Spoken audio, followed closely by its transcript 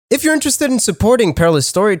if you're interested in supporting Perilous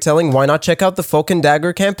storytelling, why not check out the Folk and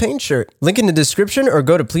Dagger campaign shirt? Link in the description or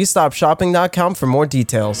go to pleasestopshopping.com for more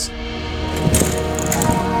details.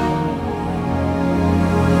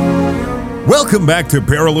 Welcome back to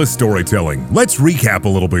Perilous Storytelling. Let's recap a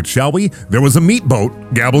little bit, shall we? There was a meat boat,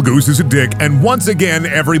 Gabblegoose is a dick, and once again,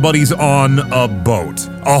 everybody's on a boat.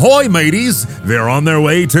 Ahoy, mateys! They're on their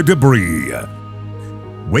way to Debris.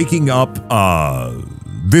 Waking up,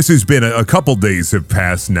 this has been a couple days have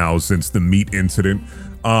passed now since the meat incident,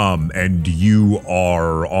 and you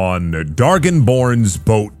are on Dargenborn's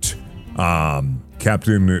boat.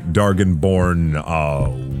 Captain Dargenborn,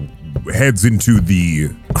 heads into the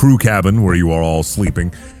crew cabin where you are all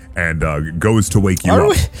sleeping and goes to wake you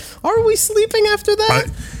up. Are we sleeping after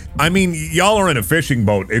that? I mean, y'all are in a fishing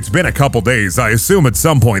boat. It's been a couple days. I assume at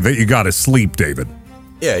some point that you gotta sleep, David.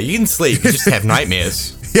 Yeah, you can sleep. You just have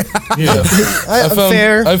nightmares. Yeah.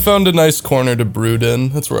 Fair. I found a nice corner to brood in.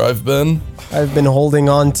 That's where I've been. I've been holding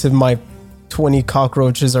on to my 20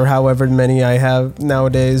 cockroaches or however many I have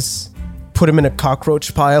nowadays. Put them in a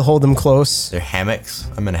cockroach pile, hold them close. They're hammocks.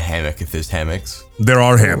 I'm in a hammock if there's hammocks. There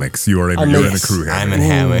are hammocks. You're in a crew hammock. I'm in a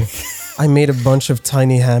hammock. I made a bunch of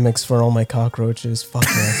tiny hammocks for all my cockroaches. Fuck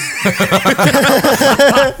that.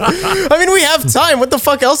 I mean, we have time. What the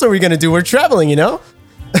fuck else are we gonna do? We're traveling, you know?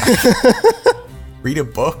 Read a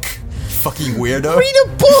book? Fucking weirdo. Read a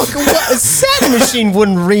book? What? A sad machine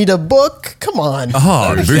wouldn't read a book. Come on.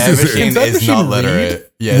 Oh, this Machine is not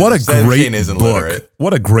literate. Yeah, what a Sad great Machine isn't book. literate.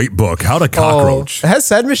 What a great book. How to Cockroach. Oh, has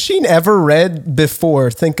Sad Machine ever read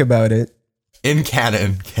before? Think about it. In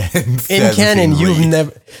canon. In canon,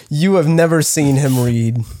 you have never seen him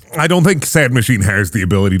read. I don't think Sad Machine has the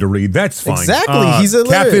ability to read. That's fine. Exactly. He's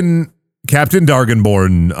illiterate. Captain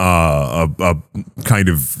Dargenborn kind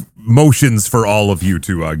of motions for all of you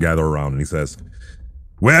to gather around, and he says,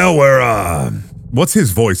 well, we're, what's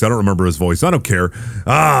his voice? I don't remember his voice. I don't care.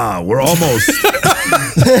 We're almost...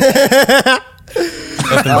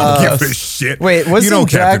 I don't give a shit. Wait, was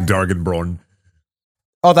Captain Dargenborn.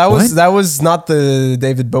 Oh, that was not the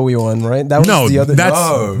David Bowie one, right? That was the other.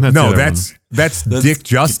 That's Dick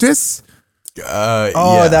Justice.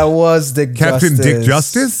 That was Dick Captain Justice. Dick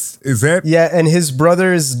Justice? Is that? Yeah, and his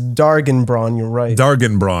brother is Dargenbron. You're right.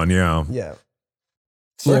 Dargenbron, yeah. Yeah.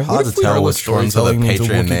 So hard to tell which ones are the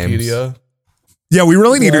Patreon names. Yeah, we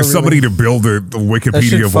really need somebody to build a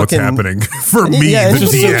Wikipedia of what's happening for me, the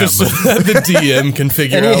DM. Just so that the DM can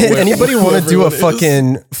figure out. Anybody want to do a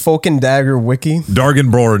fucking Folk and Dagger wiki?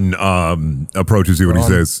 Dargenborn approaches you and he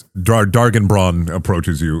says, Dargenbron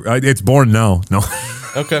approaches you. It's born now. No.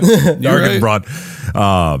 Okay. Dargenbron.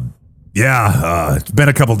 It's been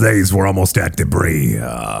a couple days. We're almost at Debris.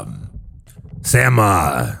 Sam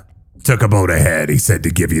took a boat ahead. He said to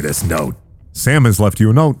give you this note. Sam has left you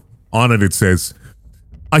a note. On it says,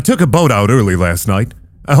 I took a boat out early last night.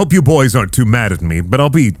 I hope you boys aren't too mad at me, but I'll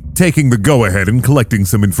be taking the go-ahead and collecting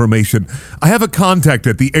some information. I have a contact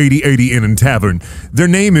at the 8080 Inn and Tavern. Their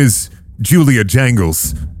name is Julia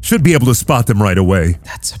Jangles. Should be able to spot them right away.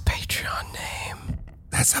 That's a Patreon name.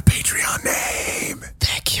 That's a Patreon name.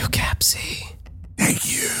 Thank you, Capsy. Thank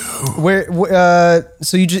you.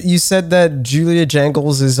 So you said that Julia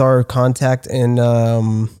Jangles is our contact in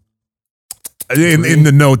the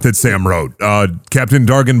note that Sam wrote, Captain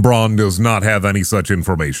Dargenbron does not have any such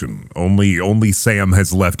information. Only Sam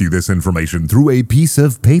has left you this information through a piece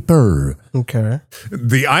of paper. Okay.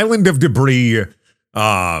 The island of Debris,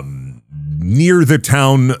 near the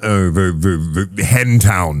town, the Hen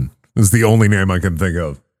Town is the only name I can think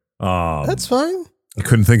of. That's fine. I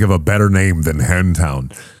couldn't think of a better name than Hen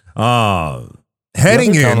Town.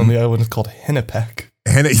 Heading the in town on the island is called Hennepec.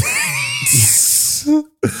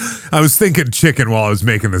 I was thinking chicken while I was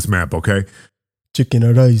making this map, okay? Chicken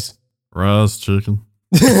or rice? Rice, chicken.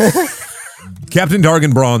 Captain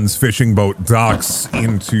Dargenbron's fishing boat docks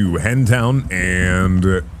into Hentown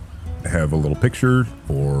and have a little picture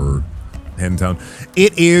for Hentown.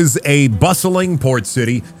 It is a bustling port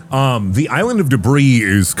city. The island of Debris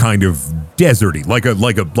is kind of deserty, like a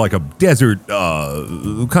desert,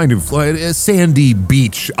 kind of like a sandy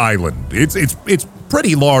beach island. It's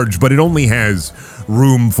pretty large, but it only has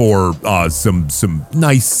room for some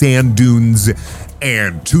nice sand dunes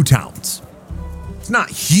and 2 towns. It's not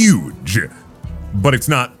huge, but it's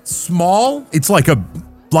not small. It's like a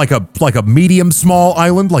medium small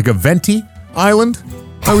island, like a venti island,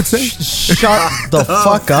 I would say. Shut the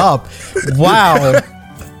fuck up! Wow.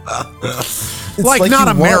 Like not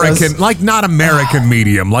American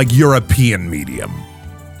medium, like European medium.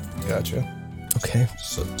 Gotcha. Okay.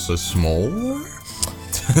 So small?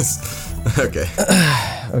 Okay.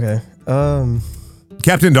 Okay.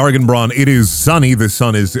 Captain Dargenbraun, it is sunny. The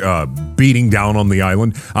sun is beating down on the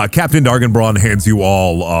island. Captain Dargenbraun hands you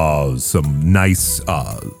all some nice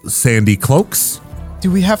sandy cloaks.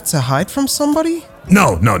 Do we have to hide from somebody?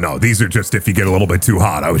 No. These are just if you get a little bit too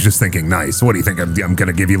hot. I was just thinking nice. What do you think? I'm going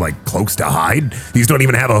to give you, like, cloaks to hide? These don't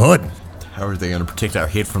even have a hood. How are they going to protect our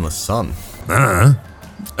head from the sun?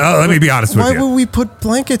 Let me be honest with you. Why would we put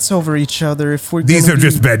blankets over each other if we're These are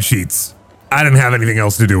just bed sheets. I didn't have anything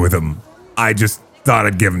else to do with them. I just thought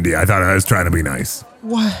I'd give them to you. I thought I was trying to be nice.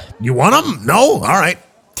 What? You want them? No? All right.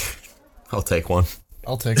 I'll take one.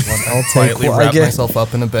 I'll take one. I'll quietly wrap myself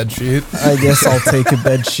up in a bed sheet. I guess I'll take a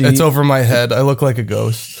bed sheet. It's over my head. I look like a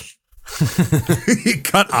ghost. You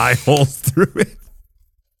cut eye holes through it.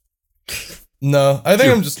 No, I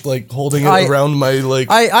think I'm just like holding it around my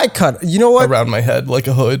I cut. You know what? Around my head like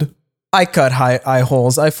a hood. I cut eye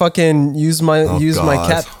holes. I fucking use my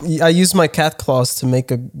cat. I use my cat claws to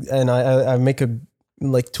make I make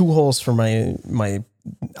like 2 holes for my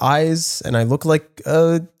eyes, and I look like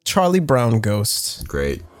a Charlie Brown ghost.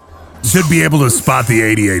 Great. Should be able to spot the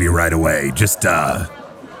 8080 right away. Just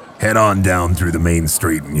head on down through the main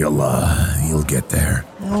street, and you'll get there.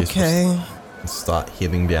 Okay. Start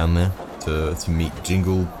heading down there to meet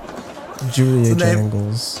Julia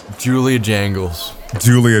Jangles. Julia Jangles.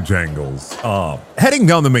 Heading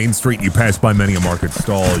down the main street, you pass by many a market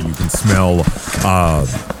stall. You can smell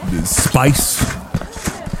spice,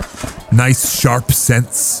 nice sharp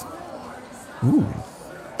scents. Ooh.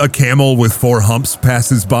 A camel with 4 humps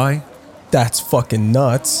passes by. That's fucking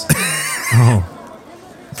nuts. Oh.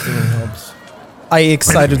 I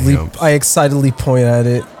excitedly point at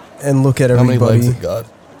it and look at everybody. How many legs it got?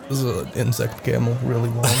 This is an insect camel, really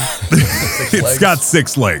long. It's got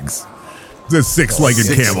 6 legs. It's a 6-legged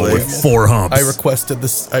camel with 4 humps. I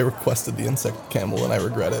requested the insect camel, and I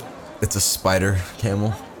regret it. It's a spider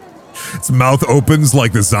camel. Its mouth opens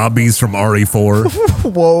like the zombies from RE4.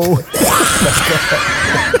 Whoa.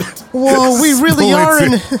 Whoa, we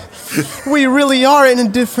really are in a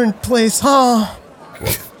different place, huh?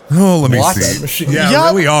 Oh, let me see. Yeah,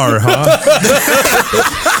 Yep. really are, huh?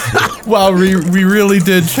 Wow, we really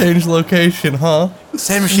did change location, huh?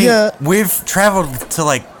 Sand Machine, Yeah. we've traveled to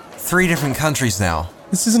like 3 different countries now.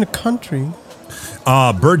 This isn't a country.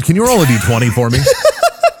 Bird, can you roll a d20 for me?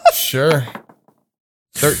 Sure.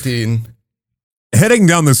 13. Heading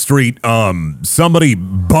down the street, somebody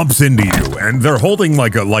bumps into you, and they're holding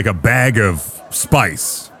like a bag of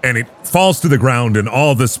spice, and it falls to the ground, and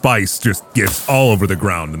all the spice just gets all over the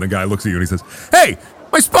ground. And the guy looks at you and he says, "Hey,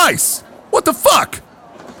 my spice! What the fuck?"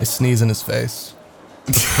 I sneeze in his face.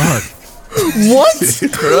 Fuck. What?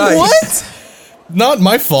 What? Not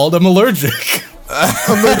my fault. I'm allergic.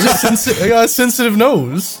 I got a sensitive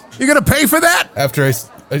nose. You gonna pay for that? After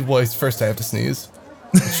first I have to sneeze.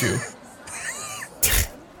 Chew.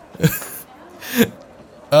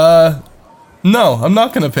 No, I'm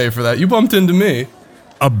not gonna pay for that. You bumped into me.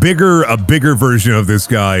 A bigger version of this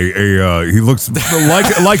guy. He looks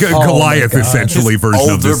like a Goliath, essentially,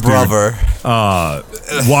 version of this dude. Older brother.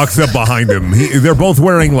 Walks up behind him. They're both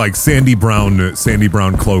wearing like sandy brown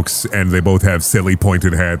cloaks, and they both have silly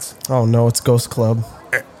pointed hats. Oh no, it's Ghost Club.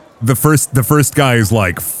 The first guy is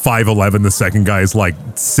like 5'11", the second guy is like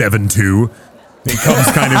 7'2". He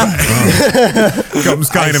comes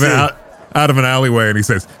kind of out of an alleyway, and he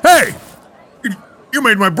says, "Hey, you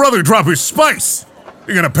made my brother drop his spice.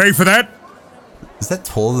 You gonna pay for that?" Is that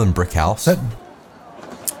taller than Brick House?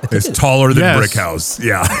 It's taller than Brick House.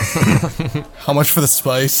 Yeah. How much for the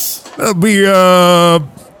spice?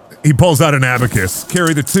 He pulls out an abacus.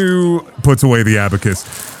 Carry the 2, puts away the abacus.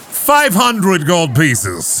 500 gold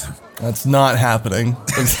pieces. That's not happening.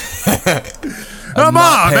 Come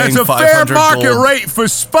on, that's a fair market rate for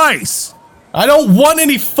spice. I don't want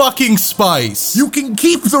any fucking spice. You can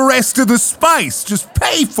keep the rest of the spice. Just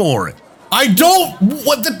pay for it. I don't.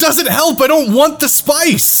 What? That doesn't help. I don't want the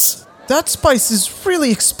spice. That spice is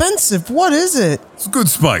really expensive. What is it? It's good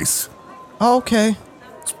spice. Oh, okay.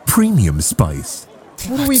 It's premium spice.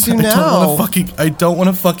 What do we do now? I don't want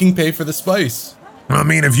to fucking pay for the spice. I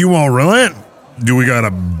mean, if you won't run it, do we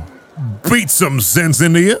gotta beat some sense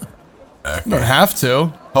into you? You don't have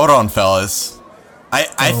to. Hold on, fellas.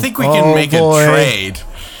 I think we can make a trade.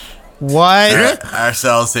 What?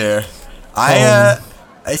 Ourselves here. I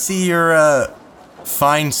see your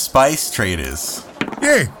fine spice traders.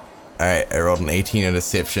 Yeah. Alright, I rolled an 18 in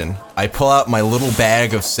deception. I pull out my little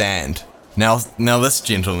bag of sand. Now this,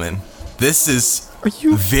 gentlemen, this is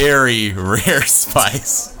very rare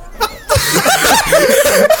spice.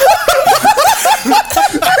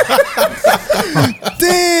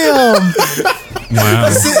 Damn! Wow.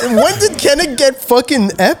 When did Kennick get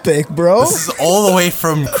fucking epic, bro? This is all the way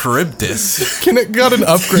from Charybdis. Kennick got an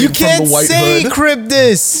upgrade You from can't the White say Hood. Your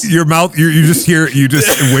Charybdis. mouth, you just hear,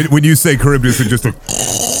 when you say Charybdis, it just like,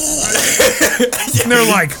 and they're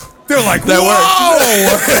like, That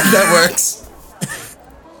works. That works.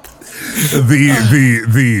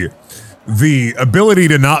 The ability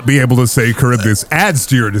to not be able to say Charybdis adds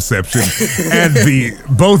to your deception, and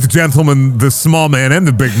both gentlemen, the small man and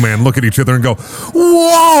the big man, look at each other and go,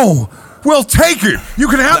 "Whoa! Well, take it. You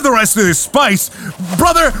can have the rest of this spice,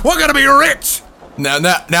 brother. We're gonna be rich."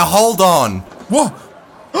 Now hold on. Whoa!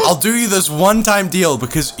 I'll do you this one-time deal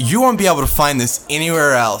because you won't be able to find this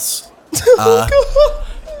anywhere else.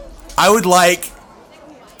 I would like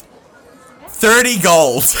 30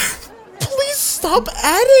 gold. Please stop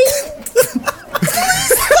adding.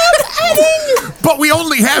 Stop adding. But we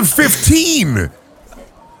only have 15.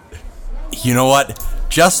 You know what?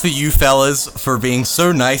 Just for you fellas for being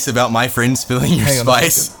so nice about my friend spilling your Hang on a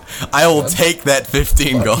spice, I will take that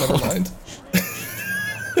 15 Never gold. mind.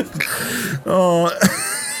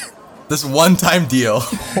 This one-time deal.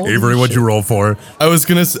 Avery, what'd you roll for? I was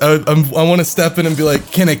gonna. I want to step in and be like,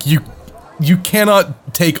 Kennick, you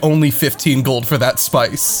cannot take only 15 gold for that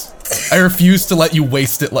spice. I refuse to let you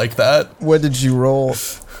waste it like that. What did you roll?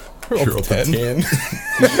 Roll 10.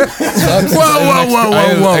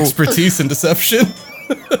 Whoa! Expertise in deception.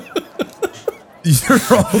 You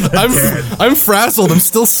rolled I'm frazzled. I'm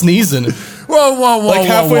still sneezing. Whoa! Like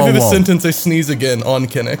halfway through the sentence, I sneeze again on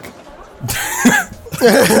Kennick.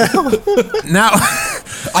 Now,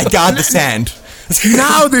 I got the sand.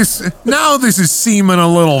 now this is seeming a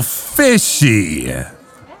little fishy.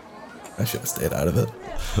 I should have stayed out of it.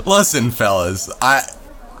 Listen, fellas,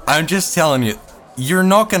 I'm just telling you, you're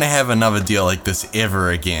not gonna have another deal like this ever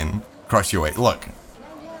again. Cross your way. Look.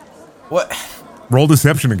 What? Roll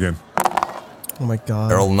deception again. Oh my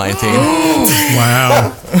god. Earl 19.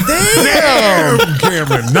 Wow. Damn,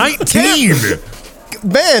 Cameron, 19.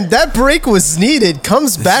 Man, that break was needed.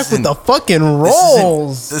 Comes back with isn't- the fucking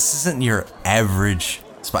rolls. This isn't your average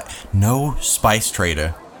spice. No spice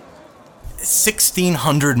trader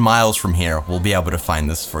 1,600 miles from here will be able to find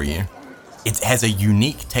this for you. It has a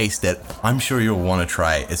unique taste that I'm sure you'll want to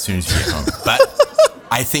try as soon as you get home. But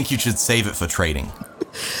I think you should save it for trading.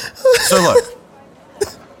 So look,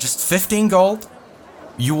 just 15 gold.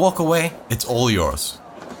 You walk away, it's all yours.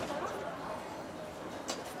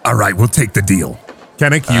 All right, we'll take the deal.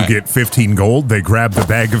 Kennick, you All right. get 15 gold. They grab the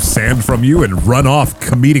bag of sand from you and run off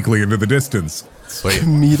comedically into the distance. Sweet.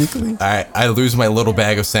 Immediately. Alright, I lose my little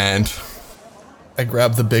bag of sand. I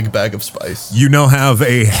grabbed the big bag of spice. You now have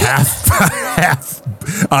a half.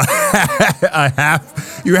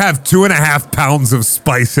 You have 2.5 pounds of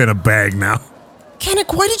spice in a bag now.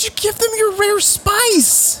 Kennick, why did you give them your rare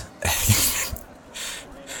spice?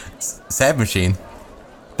 Sand machine.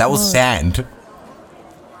 That was sand.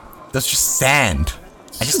 That's just sand.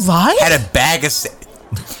 I just lied? had a bag of sand.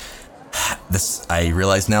 I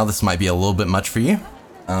realize now this might be a little bit much for you.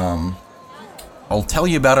 I'll tell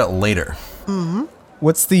you about it later.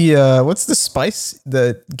 What's the spice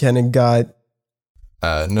that Kennick got? No,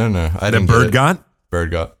 I The didn't bird get it. got?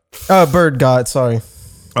 Bird got. Bird got, sorry.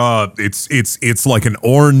 It's like an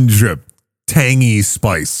orange, tangy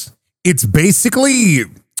spice. It's basically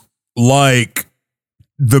like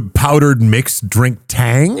the powdered mixed drink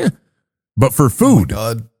Tang, but for food.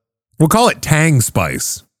 God. We'll call it Tang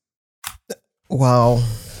spice. Wow.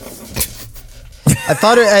 I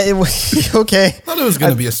thought it was okay. I thought it was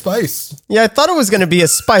gonna be a spice. Yeah, I thought it was gonna be a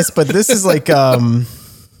spice, but this is like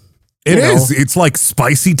It is. It's like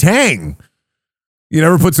spicy Tang. You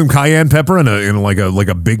never put some cayenne pepper in like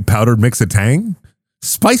a big powdered mix of Tang?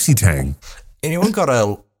 Spicy Tang. Anyone got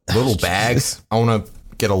a little bag? I want to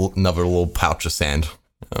get another little pouch of sand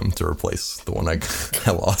to replace the one I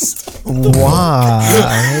lost.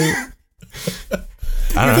 why?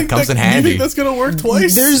 I don't know. It comes in handy. You think that's gonna work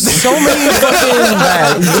twice? There's so many fucking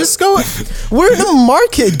bags. Just go. We're in a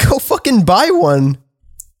market. Go fucking buy one.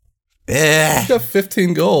 Eh. I got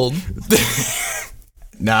 15 gold.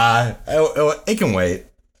 Nah, it can wait.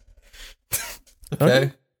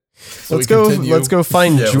 Okay. So Let's we go. continue. Let's go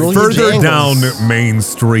find Julia Further Jangles. down Main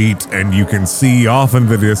Street, and you can see off in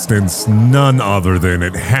the distance none other than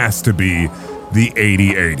it has to be the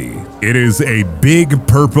 8080. It is a big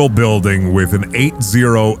purple building with an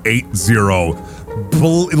 8080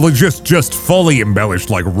 just fully embellished,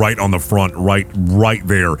 like right on the front, right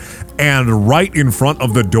there. And right in front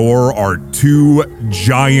of the door are 2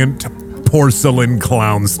 giant porcelain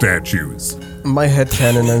clown statues. My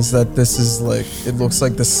headcanon is that this is like, it looks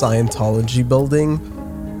like the Scientology building,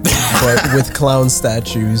 but with clown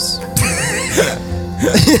statues.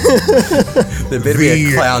 There better be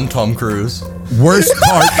a clown Tom Cruise. Worst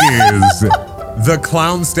part is the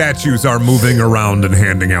clown statues are moving around and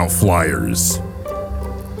handing out flyers.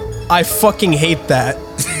 I fucking hate that.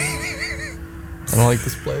 I don't like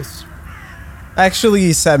this place.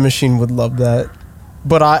 Actually, Sad Machine would love that.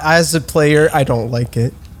 But as a player, I don't like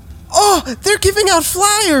it. Oh, they're giving out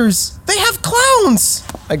flyers! They have clowns!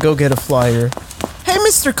 I go get a flyer. Hey,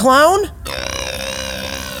 Mr. Clown!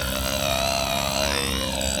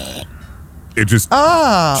 It just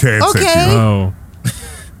chants okay. at you. Oh.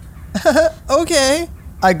 Okay.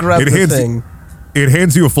 I grab the thing. It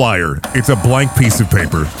hands you a flyer. It's a blank piece of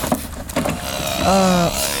paper.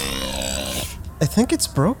 I think it's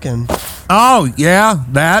broken. Oh, yeah,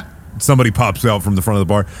 that. Somebody pops out from the front of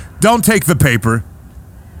the bar. Don't take the paper.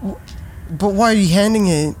 But why are you handing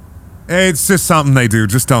it? It's just something they do.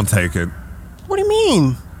 Just don't take it. What do you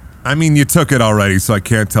mean? I mean, you took it already, so I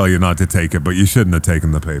can't tell you not to take it, but you shouldn't have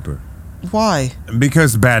taken the paper. Why?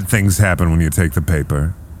 Because bad things happen when you take the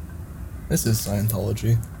paper. This is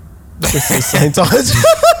Scientology. This is Scientology.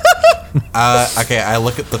 Okay, I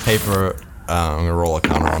look at the paper. I'm gonna roll a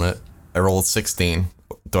counter on it. I rolled 16.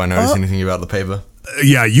 Do I notice anything about the paper?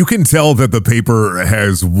 Yeah, you can tell that the paper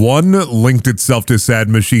has 1, linked itself to Sad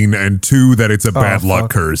Machine, and 2, that it's a bad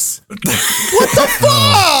luck curse. What the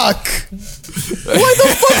fuck? Why the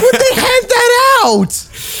fuck would they hand that out?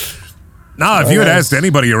 Nah, if you had asked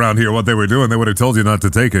anybody around here what they were doing, they would have told you not to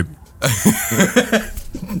take it.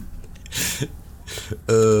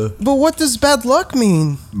 But what does bad luck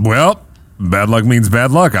mean? Well, bad luck means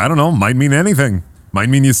bad luck. I don't know. Might mean anything. Might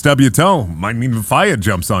mean you stub your toe. Might mean the fire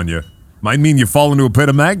jumps on you. Might mean you fall into a pit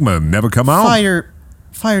of magma and never come out.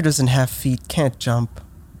 Fire doesn't have feet, can't jump.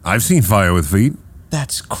 I've seen fire with feet.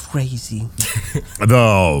 That's crazy.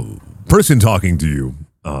 The person talking to you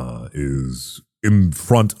is in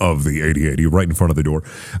front of the 8080, right in front of the door.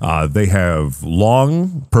 They have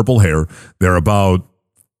long purple hair. They're about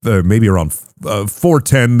maybe around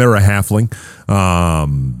 4'10". They're a halfling.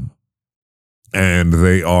 And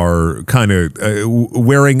they are kind of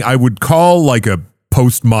wearing, I would call like a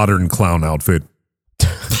postmodern clown outfit.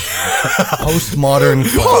 Postmodern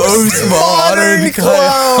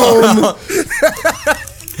clown.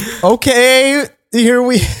 Okay, here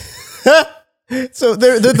we. So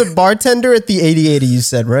they're the bartender at the 8080. You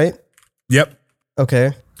said, right? Yep.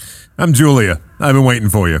 Okay. I'm Julia. I've been waiting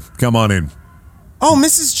for you. Come on in. Oh,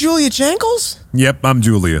 Mrs. Julia Jankles? Yep, I'm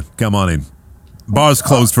Julia. Come on in. Bar's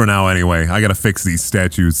closed for now anyway. I gotta fix these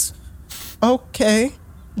statues. Okay.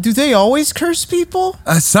 Do they always curse people?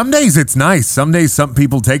 Some days it's nice. Some days some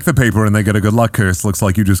people take the paper and they get a good luck curse. Looks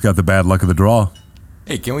like you just got the bad luck of the draw.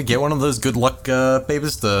 Hey, can we get one of those good luck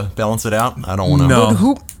papers to balance it out? I don't want to. No. But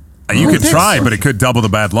who You could try, but it could double the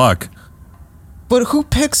bad luck. But who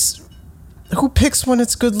picks when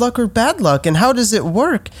it's good luck or bad luck, and how does it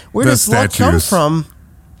work? Where does luck come from?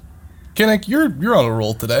 Kinnick, you're on a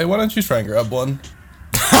roll today. Why don't you try and grab one?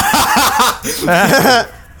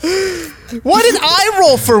 Why did I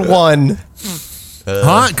roll for one?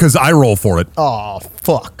 Huh? Because I roll for it. Oh,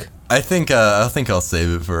 fuck. I think I'll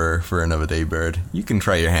save it for another day, Bird. You can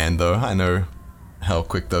try your hand though. I know how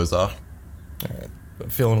quick those are. Alright. I'm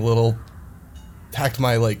feeling a little hacked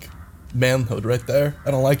my manhood right there.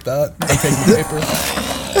 I don't like that. I'm taking the paper.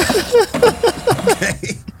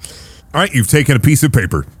 Okay. Alright, you've taken a piece of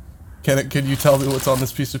paper. Can you tell me what's on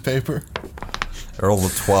this piece of paper? I rolled a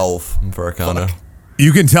 12 for Arcana.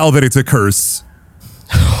 You can tell that it's a curse.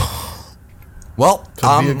 Well,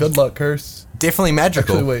 Could be a good luck curse. Definitely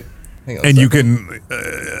magical. Actually, wait. Hang on And a you second.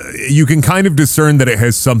 you can kind of discern that it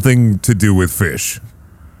has something to do with fish.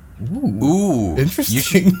 Ooh,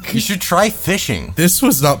 Interesting. You should try fishing. This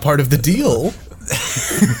was not part of the deal.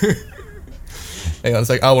 Hang on a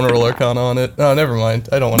sec. I want to roll Arcana on it. Oh, never mind.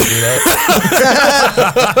 I don't want to do that.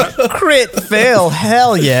 Crit fail.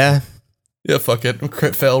 Hell yeah. Yeah, fuck it.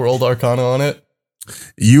 Crit fail, rolled Arcana on it.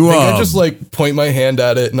 You I just point my hand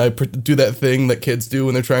at it and I do that thing that kids do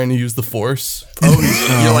when they're trying to use the force. Oh,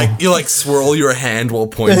 you swirl your hand while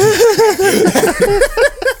pointing.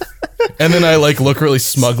 And then I look really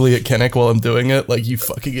smugly at Kinnick while I'm doing it, like, you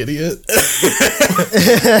fucking idiot.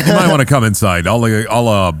 You might want to come inside. I'll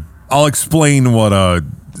explain what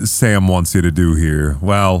Sam wants you to do here.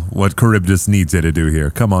 Well, what Charybdis needs you to do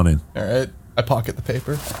here. Come on in. All right. I pocket the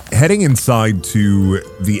paper. Heading inside to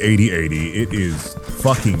the 8080, it is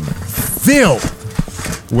fucking filled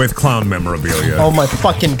with clown memorabilia. Oh my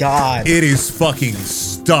fucking god. It is fucking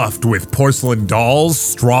stuffed with porcelain dolls,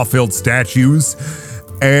 straw-filled statues,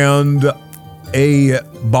 and a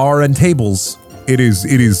bar and tables. It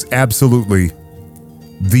is absolutely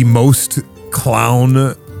the most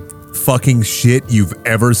clown fucking shit you've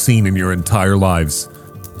ever seen in your entire lives.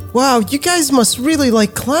 Wow, you guys must really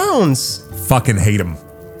like clowns. Fucking hate them.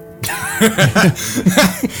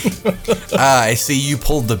 I see you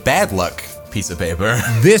pulled the bad luck piece of paper.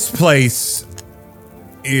 This place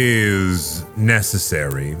is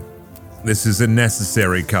necessary. This is a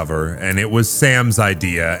necessary cover, and it was Sam's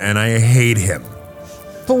idea, and I hate him.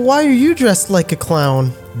 But why are you dressed like a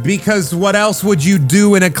clown? Because what else would you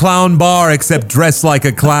do in a clown bar except dress like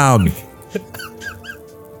a clown?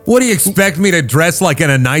 What do you expect me to dress like in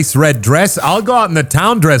a nice red dress? I'll go out in the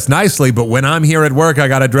town dressed nicely, but when I'm here at work, I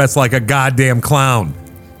gotta dress like a goddamn clown.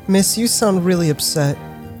 Miss, you sound really upset.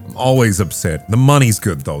 I'm always upset. The money's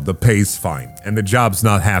good though, the pay's fine, and the job's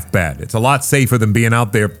not half bad. It's a lot safer than being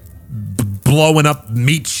out there blowing up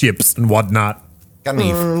meat ships and whatnot. Got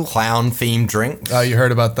any clown-themed drinks? Oh, you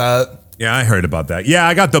heard about that? Yeah, I heard about that. Yeah,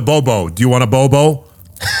 I got the Bobo. Do you want a Bobo?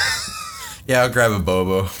 Yeah, I'll grab a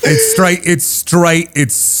Bobo. It's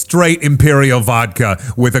straight Imperial vodka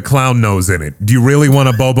with a clown nose in it. Do you really want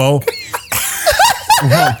a Bobo? Fuck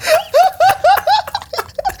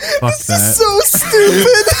that. So stupid.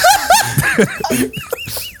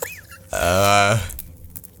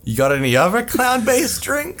 You got any other clown-based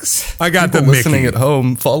drinks? I got People the listening Mickey. at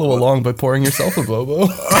home, follow along by pouring yourself a Bobo.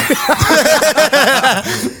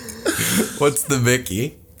 What's the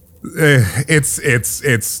Mickey?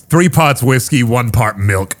 It's 3 parts whiskey, 1 part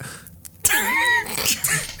milk.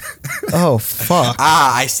 Oh, fuck.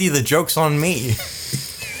 Ah, I see the joke's on me.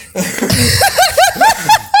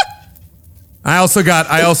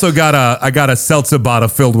 I got a seltzer bottle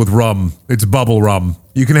filled with rum. It's bubble rum.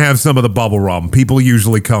 You can have some of the bubble rum. People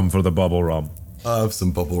usually come for the bubble rum. I'll have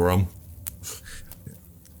some bubble rum.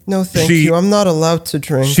 No, thank you. I'm not allowed to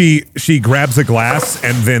drink. She grabs a glass,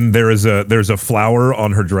 and then there's a flower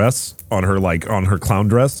on her dress, on her clown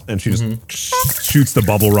dress, and she just shoots the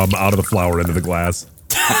bubble rum out of the flower into the glass.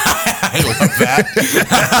 I love that.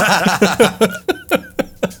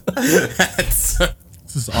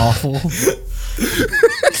 This is awful.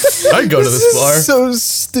 I'd go to this bar. So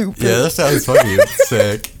stupid. Yeah, that sounds funny. It's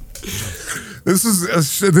sick.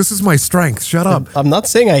 This is my strength. Shut up. I'm not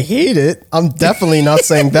saying I hate it. I'm definitely not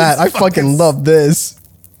saying that. I fucking love this.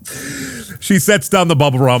 She sets down the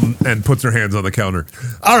bubble rum and puts her hands on the counter.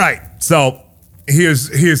 All right, so here's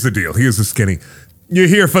the deal. Here's the skinny. You're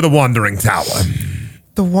here for the Wandering Tower.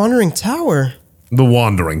 The Wandering Tower. The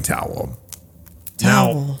Wandering Tower.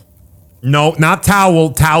 Towel. No, not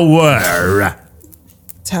towel. Tower.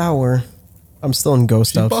 Tower. I'm still in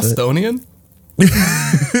ghost outfit. Bostonian?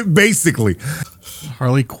 Basically.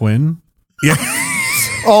 Harley Quinn? Yeah.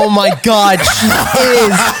 Oh my god, she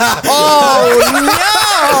is. Oh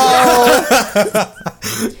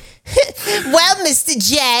no! Well, Mr.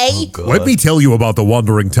 J. Let me tell you about the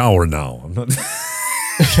Wandering Tower now. I'm not.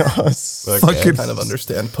 Okay, I kind of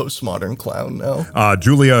understand postmodern clown now.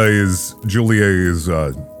 Julia is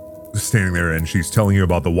standing there, and she's telling you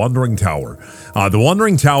about the Wandering Tower. The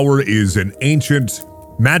Wandering Tower is an ancient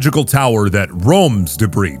magical tower that roams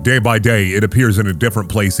debris day by day. It appears in a different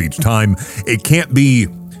place each time. It can't be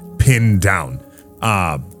pinned down.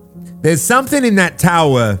 There's something in that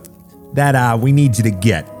tower that we need you to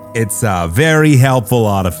get. It's a very helpful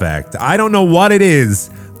artifact. I don't know what it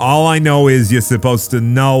is. All I know is you're supposed to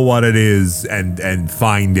know what it is and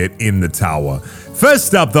find it in the tower.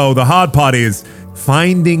 First up, though, the hard part is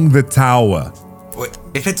finding the tower. Wait,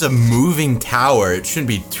 if it's a moving tower, it shouldn't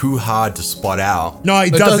be too hard to spot out. No,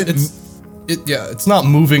 it doesn't. It's not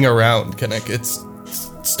moving around, Kinnick.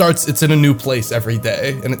 It's in a new place every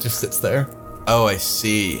day, and it just sits there. Oh, I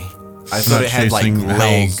see. I Not thought it had like chasing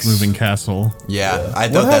legs. Hell's moving castle. Yeah, I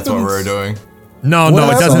thought that's what we were doing. No, it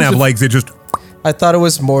doesn't happens have if- legs. It just. I thought it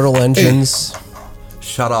was Mortal Engines.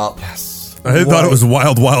 Shut up. I thought it was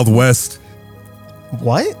Wild Wild West.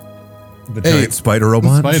 What? The giant spider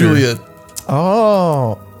robot. Spider. Julia,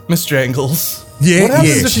 Oh. Miss Jangles. Yeah, What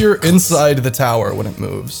happens yeah. if you're inside the tower when it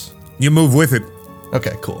moves? You move with it.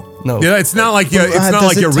 Okay, cool. No. Yeah, it's not like you're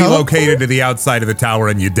does it relocated teleport? to the outside of the tower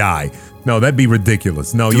and you die. No, that'd be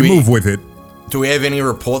ridiculous. No, you we- move with it. Do we have any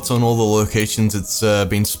reports on all the locations it's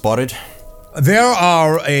been spotted? There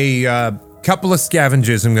are a couple of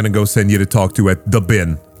scavengers I'm going to go send you to talk to at the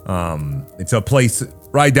bin. It's a place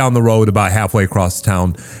right down the road about halfway across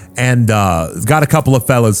town. And it's got a couple of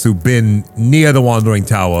fellas who've been near the Wandering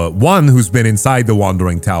Tower. One who's been inside the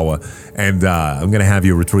Wandering Tower. And I'm going to have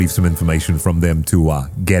you retrieve some information from them to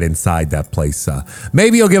get inside that place.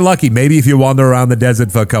 Maybe you'll get lucky. Maybe if you wander around the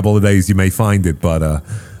desert for a couple of days, you may find it. But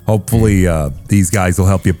hopefully these guys will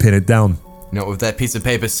help you pin it down. You know, with that piece of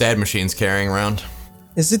paper Sad Machine's carrying around.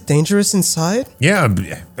 Is it dangerous inside? Yeah,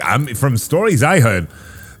 from stories I heard,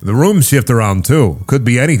 The rooms shift around too. Could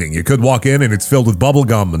be anything. You could walk in and it's filled with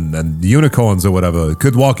bubblegum and unicorns or whatever. You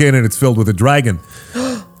could walk in and it's filled with a dragon.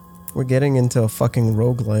 We're getting into a fucking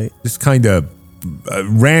roguelite. Just kind of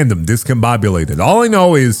random, discombobulated. All I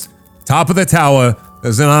know is top of the tower,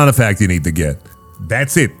 there's an artifact you need to get.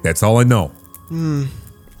 That's it. That's all I know.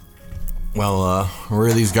 Well, where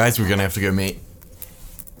are these guys we're gonna have to go meet?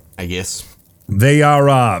 I guess. They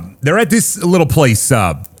are, they're at this little place.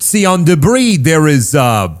 See, on Debris, there is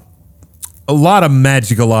a lot of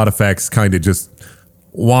magical artifacts kind of just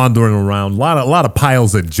wandering around. A lot of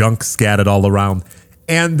piles of junk scattered all around.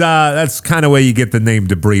 And that's kind of where you get the name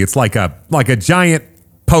Debris. It's like a giant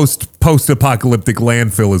post-apocalyptic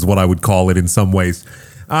landfill is what I would call it in some ways.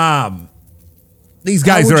 These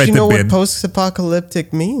guys are at the bin. How would you know what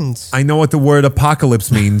post-apocalyptic means? I know what the word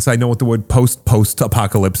apocalypse means. I know what the word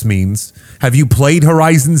post-apocalypse means. Have you played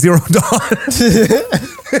Horizon Zero Dawn?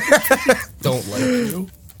 Don't like you.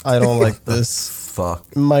 I don't like this.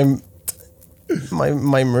 Fuck. My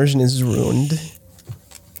immersion is ruined.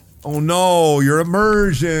 Oh no, your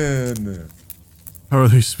immersion. How are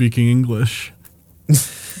they speaking English?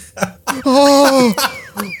 Oh.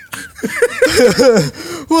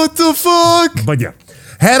 What the fuck? But yeah,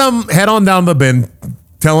 head on down the bin.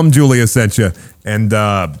 Tell them Julia sent you, and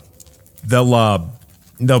they'll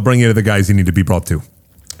bring you to the guys you need to be brought to.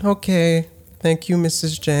 Okay, thank you,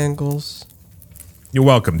 Mrs. Jangles. You're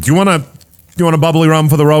welcome. Do you want a bubbly rum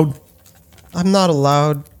for the road? I'm not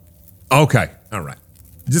allowed. Okay, all right.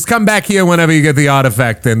 Just come back here whenever you get the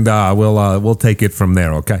artifact, and we'll take it from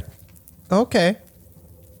there. Okay. Okay.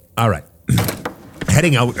 All right.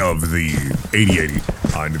 Heading out of the 8080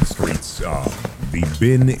 into the streets, the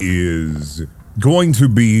bin is going to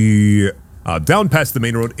be down past the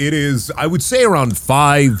main road. It is, I would say, around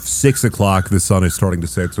 5, 6 o'clock. The sun is starting to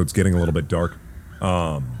set, so it's getting a little bit dark.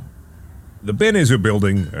 The bin is a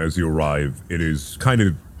building as you arrive. It is kind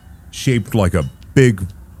of shaped like a big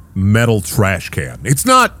metal trash can. It's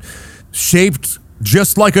not shaped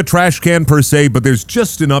just like a trash can per se, but there's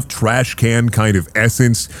just enough trash can kind of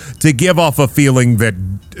essence to give off a feeling that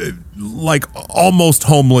like almost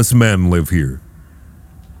homeless men live here.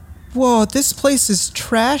 Whoa, this place is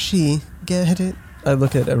trashy. Get it? I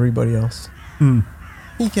look at everybody else.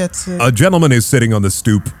 He gets it. A gentleman is sitting on the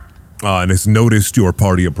stoop and has noticed your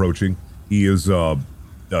party approaching. He is a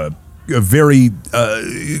very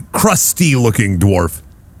crusty looking dwarf.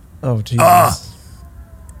 Oh, Jesus.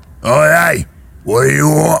 Oh, hey. What do you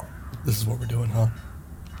want? This is what we're doing, huh?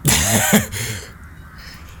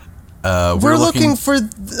 We're looking for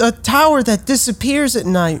a tower that disappears at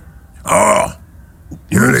night. Oh,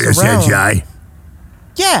 you're the SHI?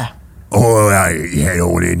 Yeah. Oh, head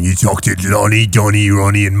on in. You talk to Lonnie, Donnie,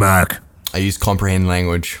 Ronnie, and Mark. I use comprehend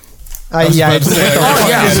language. I just what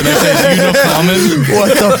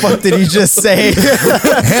the fuck did he just say?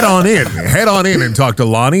 Head on in and talk to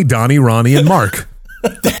Lonnie, Donnie, Ronnie, and Mark.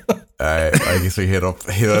 I guess we hit on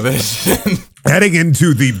it. Heading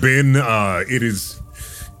into the bin, it is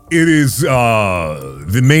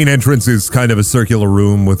the main entrance is kind of a circular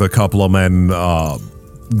room with a couple of men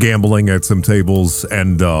gambling at some tables,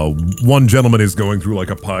 and one gentleman is going through like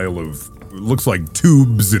a pile of looks like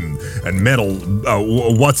tubes and metal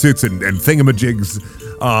whatsits and thingamajigs.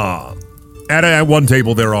 At one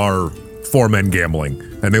table there are 4 men gambling,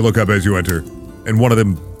 and they look up as you enter, and one of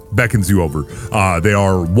them beckons you over. They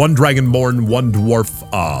are 1 dragonborn, 1 dwarf,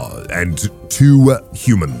 and 2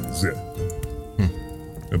 humans.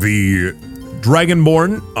 The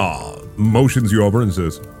dragonborn motions you over and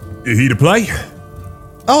says, "You here to play?"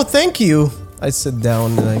 Oh, thank you. I sit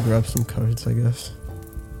down and I grab some cards, I guess.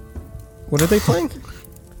 What are they playing?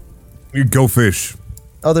 You go fish.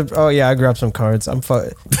 Oh yeah, I grabbed some cards.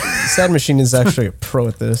 Sad Machine is actually a pro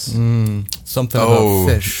at this. Something about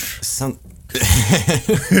fish.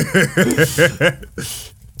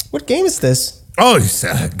 What game is this? Oh,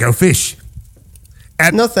 go fish.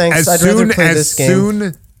 No thanks. I'd rather play this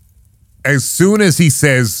game. As soon as he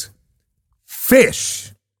says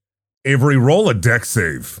fish, Avery, roll a deck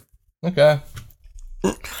save. Okay.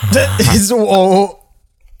 Oh.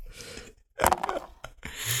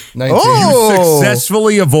 19. You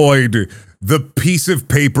successfully avoid the piece of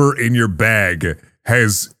paper in your bag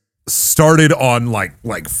has started on like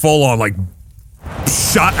full on like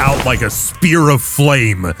shot out like a spear of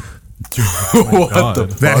flame. What the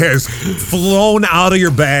fuck? That has flown out of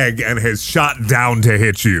your bag and has shot down to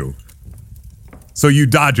hit you. So you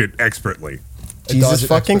dodge it expertly. Jesus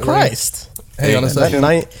fucking Christ. Hang on a second.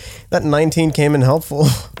 That 19 came in helpful.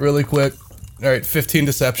 Really quick. All right, 15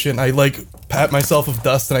 deception. I like pat myself with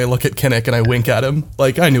dust and I look at Kinnick and I wink at him.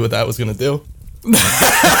 Like I knew what that was gonna do.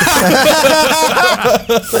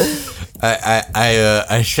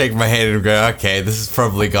 I shake my head and go, okay, this has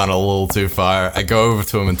probably gone a little too far. I go over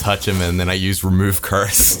to him and touch him, and then I use remove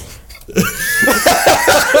curse.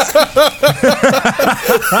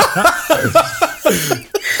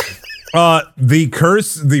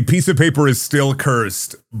 The piece of paper is still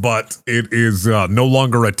cursed, but it is no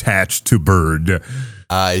longer attached to Bird.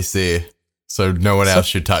 I see. So no one else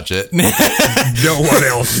should touch it. No one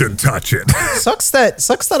else should touch it. Sucks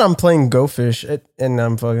that I'm playing Go Fish and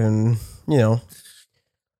I'm fucking, you know.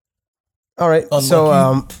 All right, Unlucky.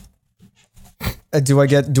 so do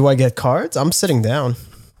I get cards? I'm sitting down.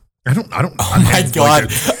 I don't. Oh my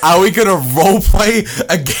god! Are we gonna roleplay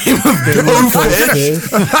a game of Go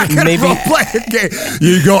Fish? Maybe. Play a game.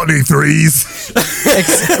 You got any threes?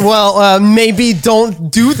 Maybe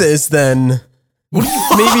don't do this then. Maybe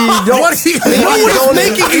don't. What are you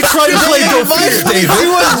making you try to play Go Fish, David?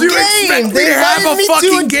 Do you expect me to have a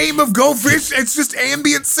fucking game of Go Fish? It's just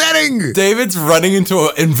ambient setting. David's running into an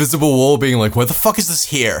invisible wall, being like, "What the fuck is this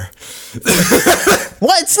here?"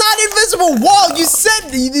 What? It's not invisible wall. You said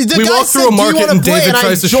the We guy walk said, through a "Do you market wanna and play?" David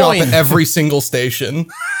tries to shop joined. at every single station.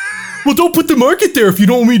 Well, don't put the market there if you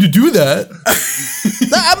don't want me to do that.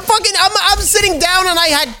 I'm sitting down and I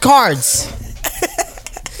had cards.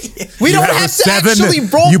 We don't have to actually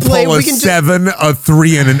role You play. pull a We can 7, a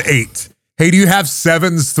 3, and an 8. Hey, do you have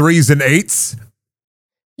 7s, 3s, and 8s?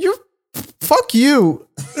 Fuck you.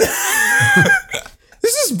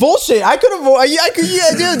 This is bullshit. I could have.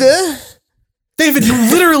 David, you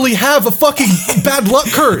literally have a fucking bad luck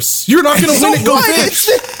curse. You're not going to win at Go Fish.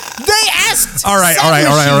 They asked. All right.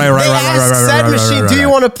 Sad Machine, do you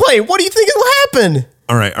want to play? What do you think will happen?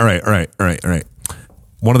 All right.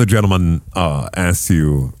 One of the gentlemen asks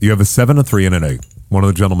you, you have a 7, a 3, and an 8. One of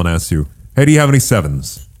the gentlemen asks you, hey, do you have any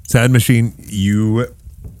 7s? Sad Machine,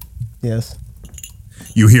 Yes.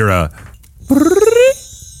 you hear a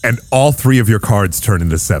and all 3 of your cards turn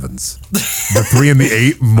into 7s. The 3 and the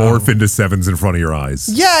 8 morph into 7s in front of your eyes.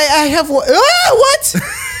 Yeah, I have one. What?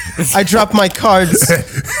 I dropped my cards.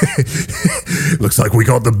 Looks like we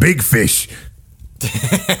got the big fish.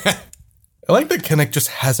 I like that Kinnick just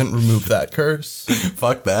hasn't removed that curse.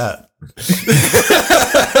 Fuck that.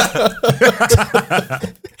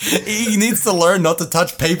 He needs to learn not to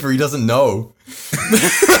touch paper he doesn't know. What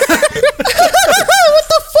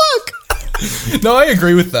the fuck? No, I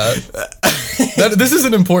agree with that. This is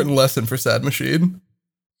an important lesson for Sad Machine.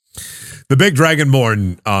 The big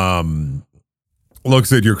Dragonborn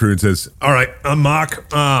looks at your crew and says, all right, I'm Mark.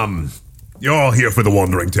 You're all here for the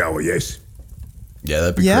Wandering Tower, yes? Yeah,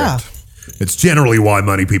 that'd be correct. It's generally why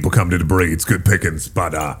many people come to Debris. It's good pickings,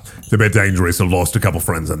 but it's a bit dangerous. I lost a couple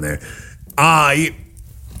friends in there. I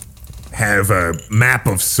have a map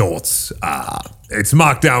of sorts. It's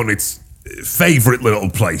marked down its favorite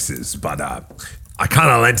little places, but I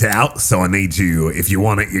kind of lent it out, so I need you. If you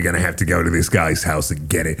want it, you're going to have to go to this guy's house and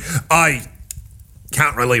get it. I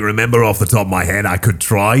can't really remember off the top of my head. I could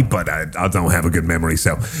try, but I don't have a good memory.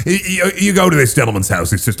 So you go to this gentleman's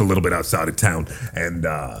house. It's just a little bit outside of town, and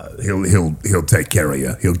he'll take care of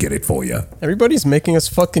you. He'll get it for you. Everybody's making us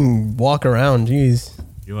fucking walk around. Jeez.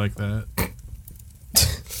 You like that?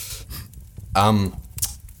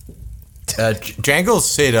 Jangles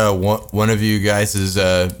said one of you guys has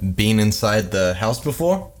been inside the house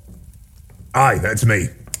before. Aye, that's me.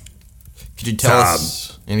 Could you tell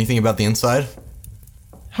us anything about the inside?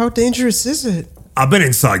 How dangerous is it? I've been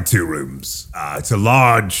inside 2 rooms. It's a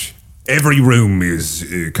large... Every room is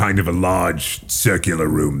kind of a large circular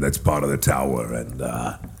room that's part of the tower. And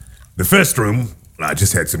the first room, I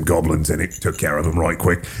just had some goblins in it. Took care of them right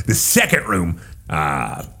quick. The second room,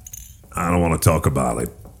 I don't want to talk about it.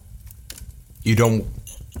 You don't...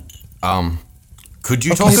 Could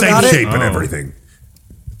you talk Same about shape it? and everything.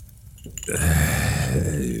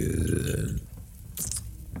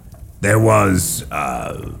 There was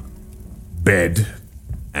a bed,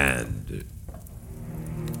 and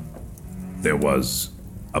there was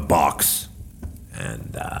a box,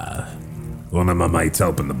 and one of my mates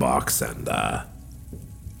opened the box, and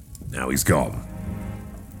now he's gone.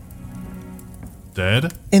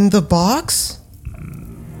 Dead? In the box?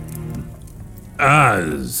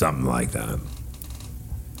 Something like that.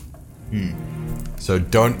 So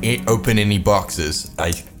don't open any boxes.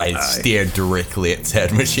 I stared directly at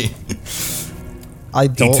Sad Machine. I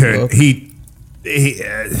don't know. He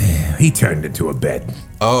turned into a bed.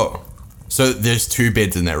 Oh, so there's 2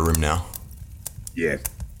 beds in that room now. Yeah.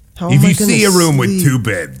 How If am I you gonna see a room with sleep? 2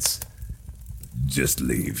 beds, just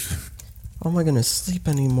leave. How am I gonna sleep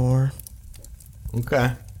anymore?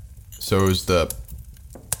 Okay. So is the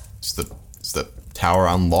tower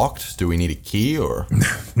unlocked? Do we need a key or?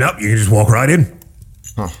 Nope, you can just walk right in.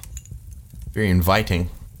 Huh. Very inviting.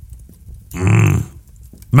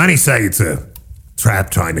 Many say it's a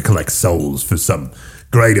trap trying to collect souls for some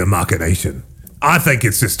greater machination. I think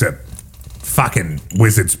it's just a fucking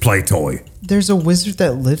wizard's play toy. There's a wizard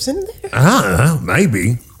that lives in there? I don't know,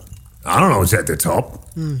 maybe. I don't know what's at the top.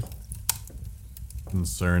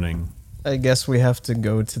 Concerning. I guess we have to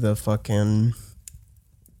go to the fucking...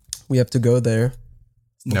 We have to go there.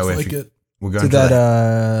 No, Looks if like you, it. we're To going to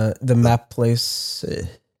that, the map place.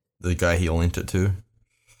 the guy he lent it to.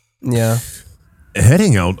 Yeah. Yeah.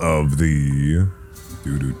 Heading out of the...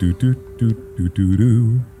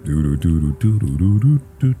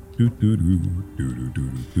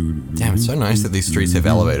 Damn, it's so nice that these streets have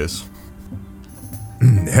elevators.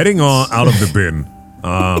 Heading on out of the bin.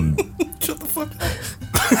 Shut the fuck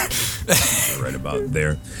up. Right about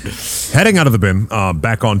there. Heading out of the bin,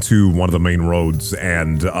 back onto one of the main roads,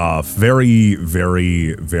 and very,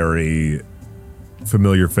 very, very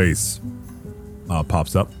familiar face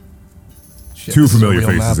pops up. Shit, Two this is a familiar real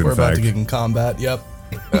faces, map. in We're about to fact. get in combat. Yep.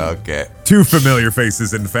 Okay. Two familiar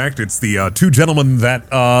faces, in fact. It's the two gentlemen that,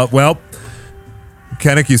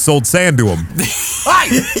 Kennick, you sold sand to him.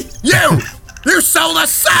 Hey! You sold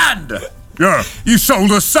us sand! Yeah, you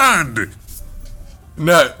sold us sand!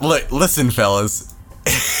 No, look, listen, fellas.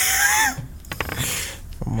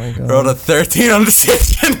 Oh my god. Rolled a 13 on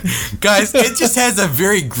deception. Guys, it just has a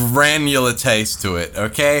very granular taste to it,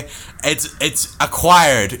 okay? It's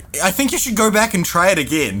acquired. I think you should go back and try it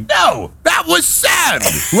again. No, that was sand!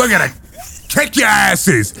 We're gonna kick your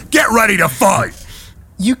asses! Get ready to fight!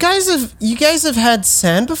 You guys have had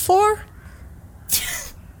sand before?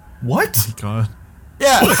 What? God.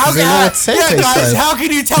 Yeah, how they know what sand yeah, tastes guys, like. how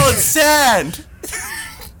can you tell it's sand?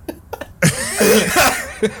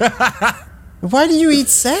 Why do you eat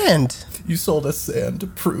sand? You sold us sand to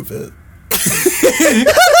prove it.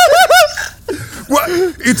 What?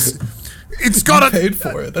 It's got You a paid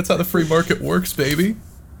for it. That's how the free market works, baby.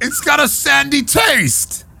 it's got a sandy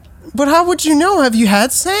taste. But how would you know? Have you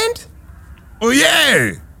had sand? Well,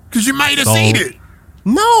 yeah, because you made us Oh. eat it.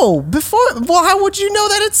 No, before. Well, how would you know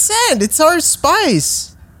that it's sand? It's our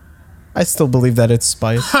spice. I still believe that it's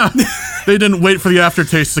spice. They didn't wait for the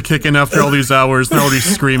aftertaste to kick in after all these hours. They're already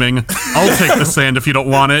screaming. I'll take the sand if you don't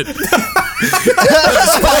want it.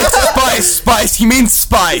 Spice. He means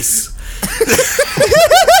spice.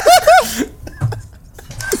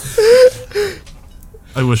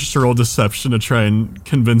 I wish to roll deception to try and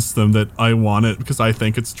convince them that I want it because I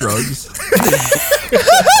think it's drugs.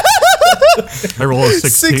 I roll a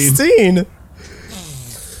 16. 16.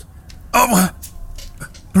 Oh,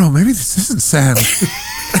 bro, maybe this isn't sand.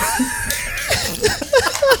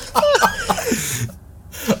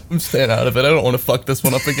 I'm staying out of it. I don't want to fuck this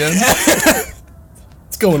one up again.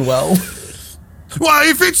 It's going well. Well,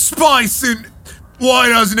 if it's spice, then why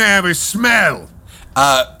doesn't it have a smell?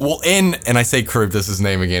 Well, and I say Charybdis his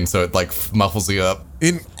name again, so it like muffles you up.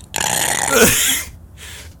 In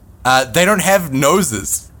They don't have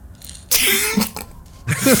noses.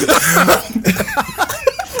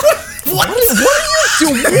 What are you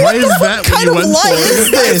doing? Why is that what Kind you of went lie for?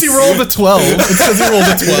 is this? He rolled a 12. It says he rolled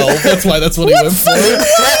a 12. That's why that's what he went for.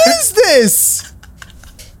 What is this?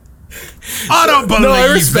 I don't believe No,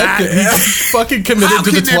 I respect that. it. He's fucking committed How to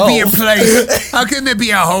can the there be a 12. place? How can there be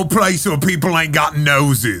a whole place where people ain't got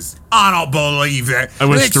noses? I don't believe that. I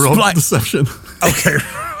wish to roll Expla- deception. Okay,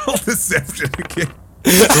 roll deception again.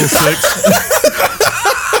 Roll 6.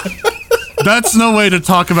 That's no way to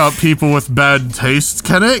talk about people with bad taste,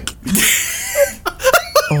 Kennick.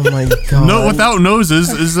 Oh my god. No, without noses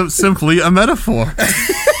is simply a metaphor.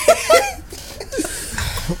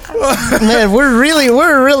 Man, we're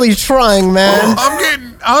really trying, man.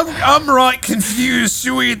 I'm right confused.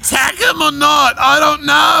 Should we attack him or not? I don't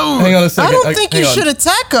know. Hang on a second. I don't think you hang on. should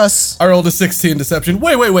attack us. I rolled a 16 deception.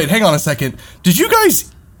 Wait. Hang on a second. Did you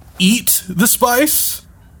guys eat the spice?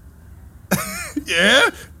 Yeah?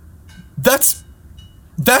 That's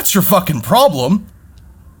your fucking problem.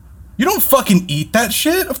 You don't fucking eat that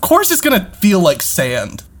shit. Of course it's gonna feel like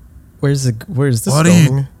sand. Where's this What do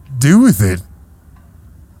going? you do with it?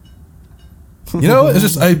 You know, it's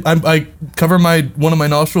just I cover one of my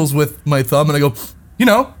nostrils with my thumb and I go, you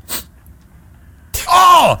know.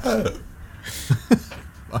 Oh!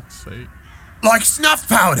 Fuck's sake. Like snuff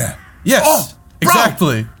powder. Yes. Oh, bro.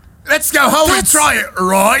 exactly. Let's go home and try it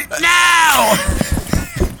right now.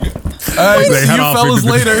 Alright, They see head you off fellas into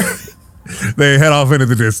the- later. They head off into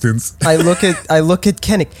the distance. I look at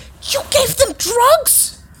Kennick. You gave them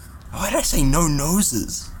drugs? Why did I say no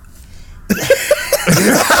noses?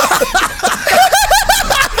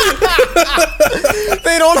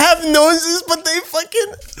 noises, but they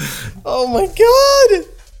fucking. Oh my god!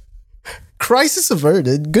 Crisis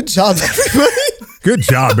averted. Good job, everybody. Good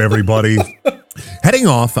job, everybody. Heading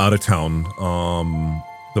off out of town,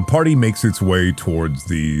 the party makes its way towards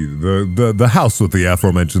the house with the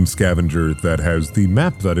aforementioned scavenger that has the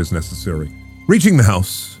map that is necessary. Reaching the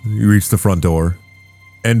house, you reach the front door,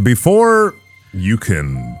 and before you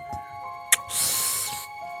can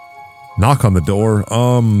knock on the door,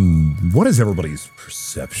 what is everybody's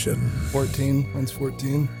perception? 14. Mine's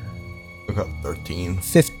 14. I got 13.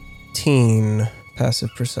 15 passive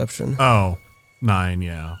perception. Oh, 9,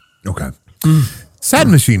 yeah. Okay. Sad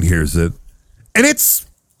Machine hears it, and it's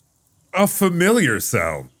a familiar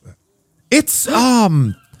sound. It's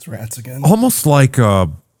It's rats again. almost like a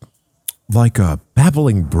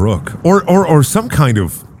babbling brook, or some kind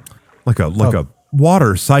of like a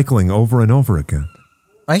water cycling over and over again.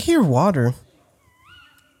 I hear water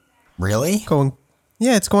Really? going.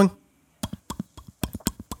 Yeah, it's going.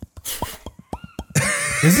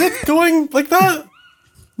 Is it going like that?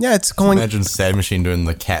 Yeah, it's going. Imagine Sad Machine doing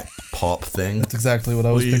the cat pop thing. That's exactly what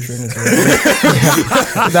I was picturing as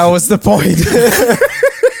well. That was the point.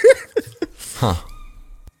 Huh.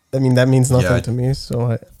 I mean, that means nothing Yeah. to me.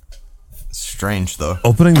 So Strange, though.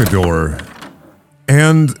 Opening the door,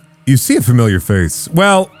 and you see a familiar face.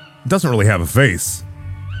 Well, it doesn't really have a face.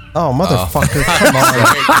 oh motherfucker, come on.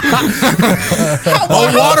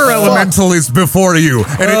 A water elemental is before you,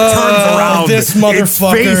 and it turns around. this Its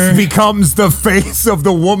motherfucker. face becomes the face of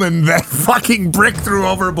the woman that fucking Brick threw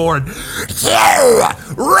overboard. You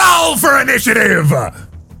roll for initiative.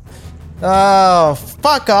 Oh,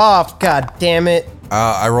 fuck off! God damn it!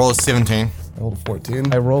 I rolled a 17. I rolled a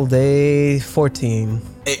 14. I rolled a 14.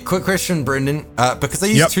 Hey, quick question, Brendan. Because I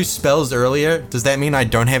used Yep. 2 spells earlier, does that mean I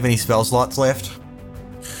don't have any spell slots left?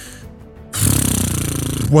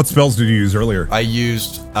 What spells did you use earlier? I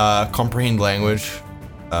used Comprehend Language.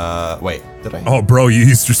 Wait, did I? Oh, bro, you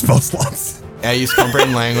used your spell slots. I used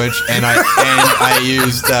Comprehend Language, and I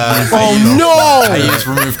used. Oh I used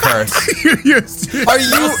Remove Curse. You used- Are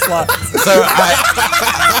you? So I.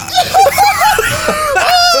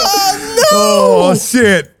 Oh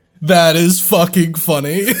shit! That is fucking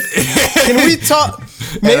funny. Can we talk?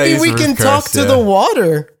 Maybe we can talk to the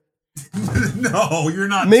water. No, you're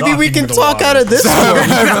not. Maybe we can talk out of this one.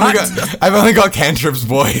 I've only got cantrips,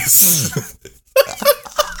 boys.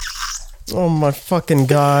 Oh my fucking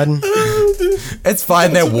god. It's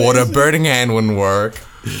fine. That water burning hand wouldn't work.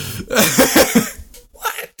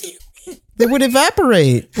 They would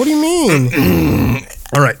evaporate. What do you mean?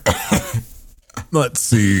 All right. Let's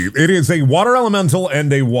see. It is a water elemental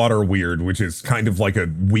and a water weird, which is kind of like a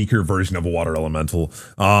weaker version of a water elemental.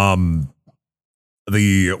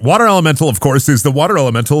 The water elemental, of course, is the water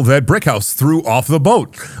elemental that Brickhouse threw off the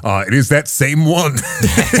boat. It is that same one.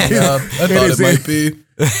 Yeah, I thought it might be.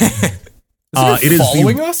 It is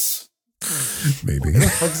Following us? maybe.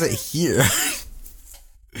 What is it here?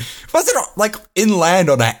 Why is it like inland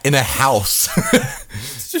in a house?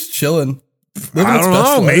 It's just chilling. Living I its don't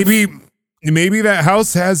best know. life. Maybe that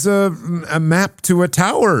house has a map to a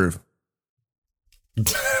tower.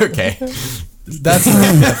 Okay. That's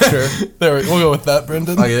sure. There, we'll go with that,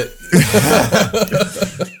 Brendan. I get it.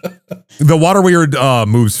 The water weird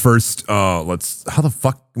moves first. How the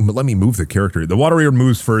fuck? Let me move the character. The water weird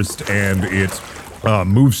moves first, and it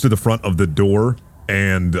moves to the front of the door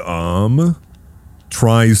and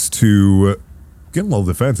tries to get a little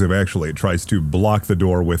defensive. Actually, it tries to block the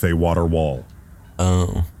door with a water wall.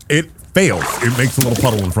 Oh. It fails. It makes a little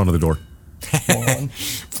puddle in front of the door.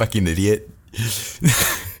 Fucking idiot.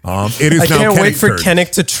 It is I now can't wait Kennick's for turn.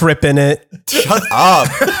 Kennick to trip in it. Shut up.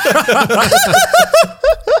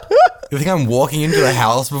 You think I'm walking into the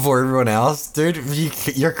house before everyone else? Dude,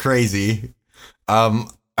 you're crazy. I'm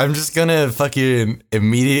just gonna fucking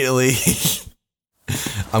immediately...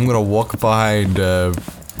 I'm gonna walk behind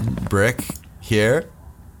Brick here,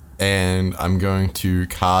 and I'm going to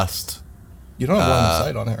cast... You don't have line of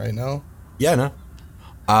sight on it right now. Yeah, no.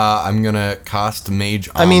 I'm gonna cast Mage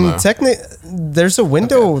Armor. I mean, there's a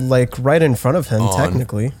window like right in front of him.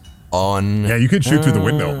 Technically, on... Yeah, you could shoot through the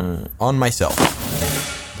window. On myself.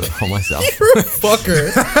 On myself. You're a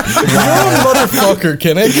fucker. You're a motherfucker,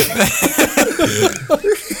 Kennick.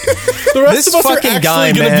 The rest This of us are fucking actually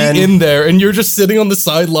guy, gonna man. be in there, and you're just sitting on the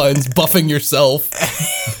sidelines buffing yourself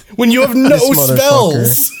when you have no This motherfucker.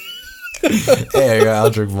 spells. Hey, I got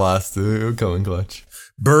Eldritch Blast. Ooh, coming clutch.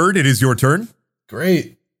 Bird, it is your turn.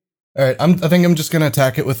 Great. All right, I think I'm just gonna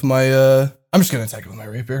attack it with my. I'm just gonna attack it with my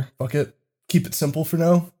rapier. Fuck it. Keep it simple for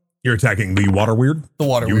now. You're attacking the water weird. The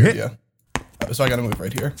water You weird, hit. yeah. So I gotta move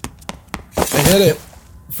right here. I hit it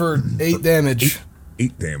for 8 damage.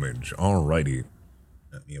 8 damage. Alrighty.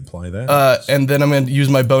 Let me apply that. And then I'm going to use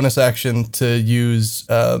my bonus action to use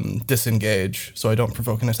disengage, so I don't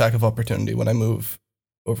provoke an attack of opportunity when I move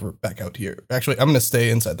over back out here. Actually, I'm going to stay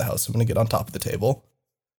inside the house. I'm going to get on top of the table.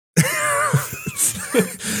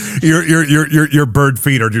 Your bird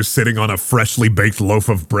feet are just sitting on a freshly baked loaf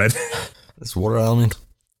of bread. This water element.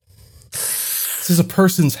 This is a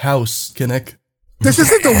person's house, Kinnick. This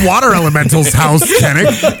isn't the water elemental's house,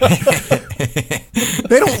 Kennick.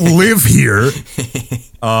 They don't live here.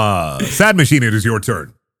 Sad Machine, it is your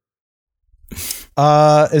turn.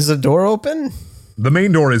 Is the door open? The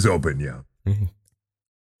main door is open, yeah.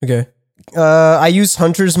 Okay. I use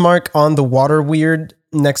Hunter's Mark on the water weird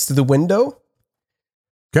next to the window.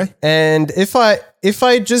 Okay. And if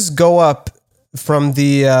I just go up from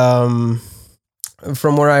the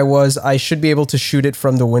from where I was, I should be able to shoot it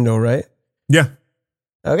from the window, right? Yeah.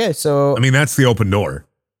 Okay, so I mean, that's the open door.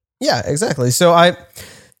 yeah, exactly. So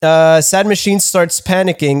Sad Machine starts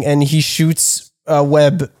panicking and he shoots a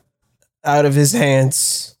web out of his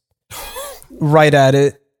hands right at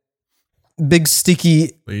it. Big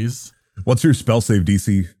sticky. Please. What's your spell save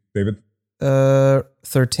DC, David?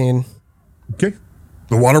 13. Okay.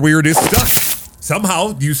 The water weird is stuck.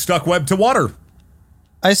 Somehow you stuck web to water.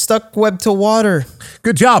 I stuck web to water.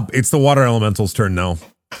 Good job. It's the water elemental's turn now.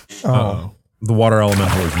 Oh. The water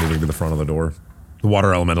elemental is moving to the front of the door. The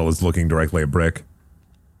water elemental is looking directly at Brick.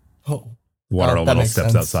 Oh. The water That elemental makes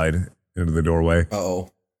steps sense. outside into the doorway.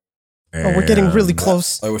 Uh-oh. Oh, we're getting really And-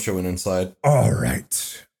 close. I wish I went inside. All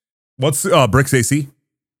right. What's Brick's AC?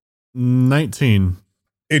 19.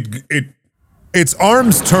 Its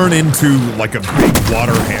arms turn into like a big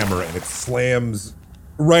water hammer and it slams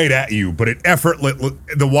right at you, but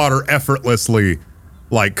the water effortlessly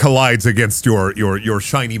like collides against your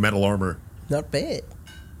shiny metal armor. Not bad.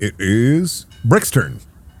 It is Brick's turn.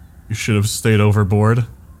 You should have stayed overboard.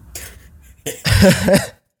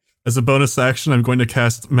 As a bonus action, I'm going to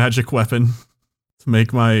cast Magic Weapon to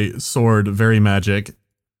make my sword very magic,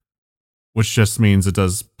 which just means it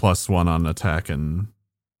does +1 on attack and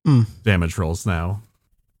damage rolls now.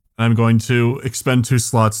 I'm going to expend 2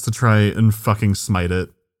 slots to try and fucking smite it.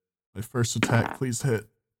 My first attack, please hit.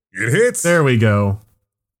 It hits. There we go.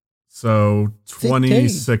 So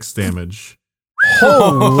 26 damage.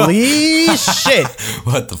 Holy shit.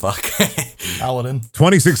 What the fuck? Paladin.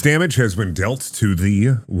 26 damage has been dealt to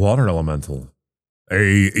the water elemental.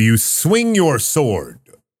 You swing your sword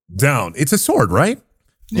down. It's a sword, right?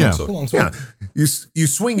 Yeah. Long sword. Yeah. You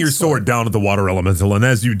swing your sword down at the water elemental, and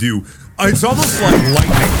as you do, it's almost like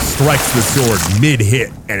lightning strikes the sword mid-hit,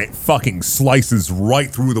 and it fucking slices right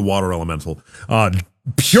through the water elemental,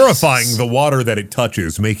 purifying the water that it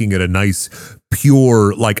touches, making it a nice,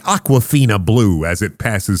 pure, like Aquafina blue as it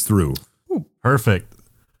passes through. Perfect.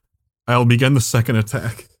 I'll begin the second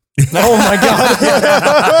attack. Oh my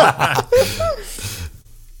god.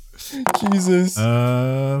 Jesus.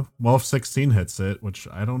 Well, if 16 hits it, which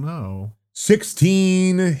I don't know.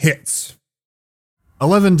 16 hits.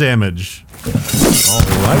 11 damage. All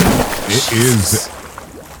right. It is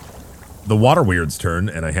the water weird's turn,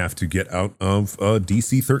 and I have to get out of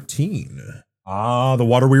DC 13. The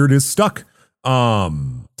water weird is stuck.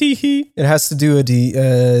 Teehee. It has to do a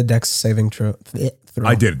dex saving throw.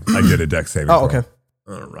 I did a dex saving throw. Oh, okay.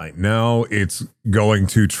 All right. Now it's going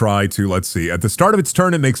to try to, let's see. At the start of its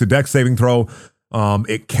turn, it makes a dex saving throw.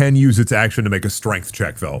 It can use its action to make a strength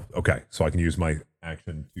check, though. Okay. So I can use my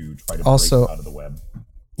action to try to break out of the web.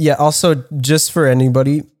 Yeah, also, just for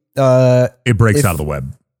anybody, It breaks out of the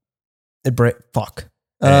web. Fuck.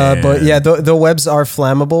 But yeah, the webs are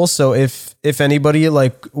flammable, so if anybody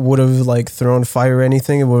like would have like thrown fire or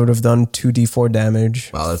anything, it would have done 2d4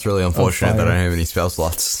 damage. Wow, that's really unfortunate that I don't have any spell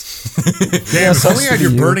slots. Damn, if only you had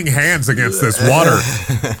your burning hands against this water.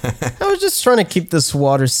 I was just trying to keep this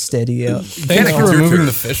water steady out. Thanks for removing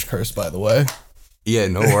the fish curse, by the way. Yeah,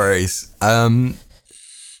 no worries.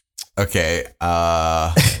 Okay,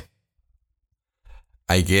 I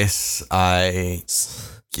guess I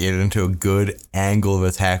get into a good angle of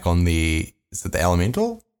attack on the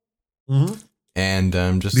elemental? Mm-hmm.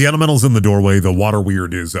 And just... The elemental's in the doorway. The water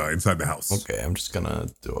weird is inside the house. Okay, I'm just gonna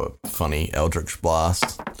do a funny Eldritch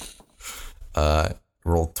Blast.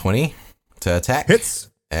 Roll 20 to attack. Hits.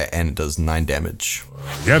 And it does 9 damage.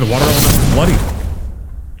 Yeah, the water elemental's bloody.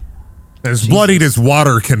 As bloodied as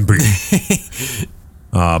water can be.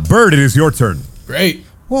 Bird, it is your turn. Great.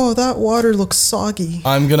 Whoa, that water looks soggy.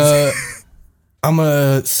 I'm gonna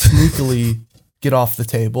sneakily get off the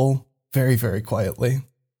table very, very quietly.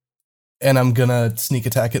 And I'm gonna sneak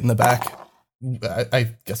attack it in the back.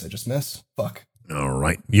 I guess I just miss. Fuck. All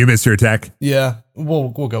right. You missed your attack. Yeah, we'll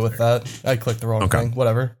go with that. I clicked the wrong thing.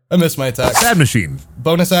 Whatever. I missed my attack. Sad machine.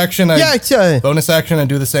 Bonus action. Bonus action. I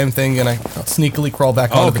do the same thing, and I sneakily crawl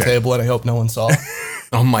back onto the table, and I hope no one saw.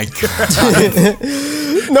 Oh my god.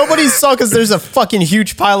 Nobody saw because there's a fucking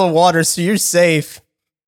huge pile of water, so you're safe.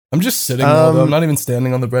 I'm just sitting though. I'm not even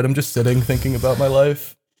standing on the bread. I'm just sitting, thinking about my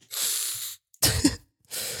life.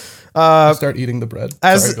 Start eating the bread.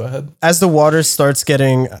 Sorry, go ahead. As the water starts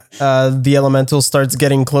getting, the elemental starts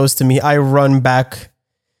getting close to me, I run back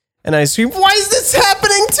and I scream, "Why is this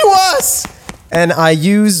happening to us?" And I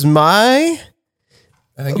use my...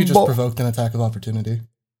 I think you just provoked an attack of opportunity.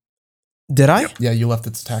 Did I? Yeah, you left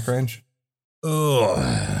its attack range.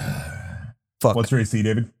 Ugh. Fuck. What's your AC,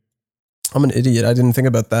 David? I'm an idiot. I didn't think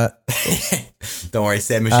about that. Don't worry,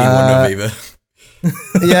 Sad Machine won't know either.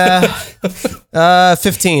 Yeah.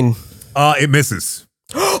 15. It misses.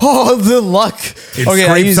 Oh, the luck. It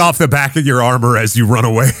scrapes off the back of your armor as you run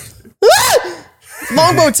away.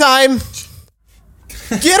 Longbow time.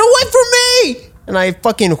 Get away from me. And I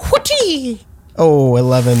fucking whootchee. Oh,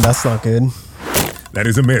 11. That's not good. That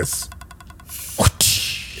is a miss.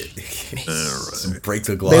 Break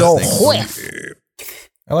the They glass all thing. whiff.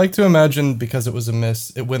 I like to imagine, because it was a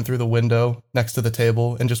miss, it went through the window next to the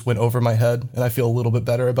table and just went over my head, and I feel a little bit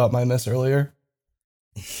better about my miss earlier.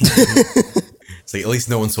 It's like, at least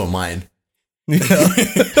no one saw mine.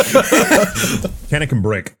 Kennick and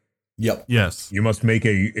Brick. Yep. Yes. You must make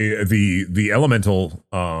the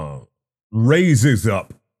elemental raises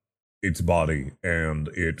up its body, and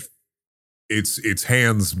its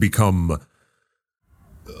hands become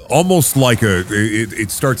almost like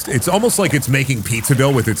it's almost like it's making pizza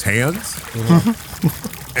dough with its hands.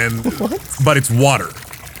 But it's water.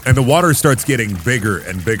 And the water starts getting bigger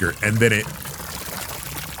and bigger, and then it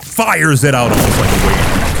fires it out almost like a wave.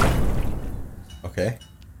 Okay.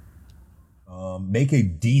 Make a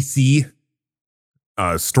DC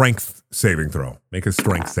strength saving throw. Make a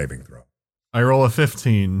strength saving throw. I roll a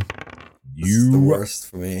 15. This is the worst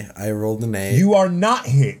for me. I rolled an 8. You are not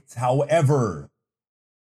hit, however.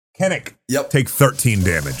 Kennick. Yep. Take 13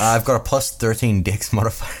 damage. I've got a plus 13 dex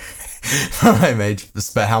modifier for my mage.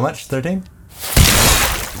 But how much? 13?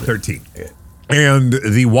 13. Okay. And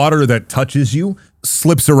the water that touches you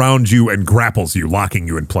slips around you and grapples you, locking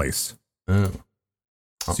you in place. Oh.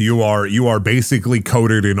 So you are basically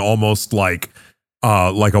coated in almost like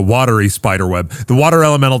a watery spider web. The water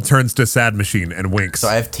elemental turns to Sad Machine and winks. So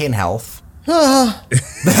I have 10 health.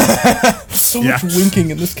 So much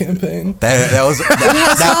winking in this campaign. That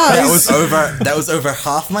was over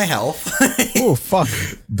half my health. Oh, fuck.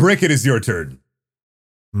 Brick, it is your turn.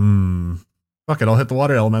 Fuck it, I'll hit the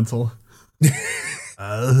water elemental. There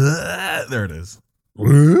it is.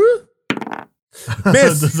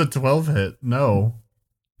 Miss. Does a 12 hit? No.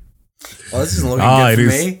 Oh, this isn't looking good for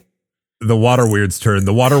me. The water weird's turn.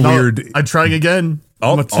 The water weird. I'm trying again.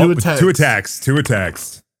 Two attacks. Two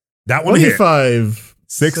attacks. That one hit. 25.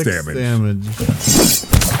 6 damage. I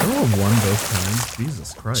rolled 1 both times.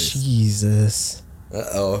 Jesus Christ. Jesus.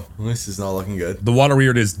 Uh-oh. This is not looking good. The water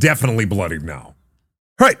weird is definitely bloodied now.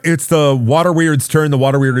 All right, it's the water weird's turn. The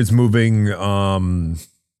water weird is moving. The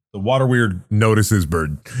water weird notices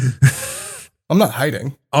Bird. I'm not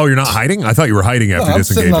hiding. Oh, you're not hiding? I thought you were hiding after I'm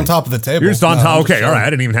disengaging. sitting on top of the table. You're just on top. Okay, all right. I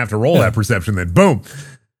didn't even have to roll that perception then. Boom.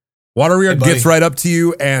 Water weird gets right up to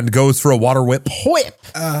you and goes for a water whip. Whip.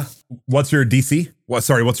 What's your DC? What's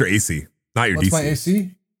your AC? Not your What's DC. my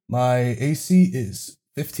AC? My AC is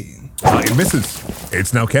 15. It misses.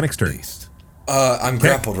 It's now Kennick's turn. I'm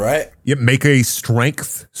grappled, right? Yep, make a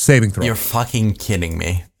strength saving throw. You're fucking kidding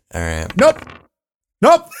me. All right. Nope.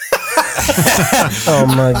 Oh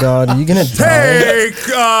my god, are you gonna die? Take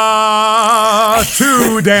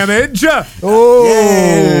 2 damage. Oh,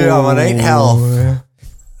 Yay, I'm on 8 health.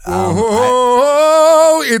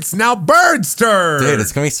 It's now Bird's turn. Dude,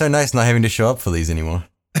 it's gonna be so nice not having to show up for these anymore.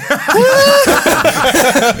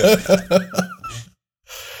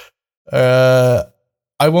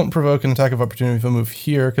 I won't provoke an attack of opportunity if I move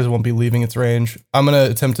here because it won't be leaving its range. I'm gonna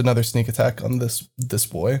attempt another sneak attack on this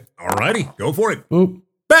boy. Alrighty, go for it. Oop.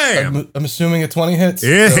 Bam. I'm assuming a 20 hits.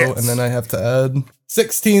 It hits. And then I have to add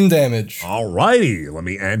 16 damage. Alrighty, let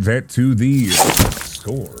me add that to the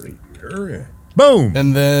score here. Boom.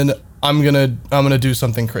 And then I'm gonna do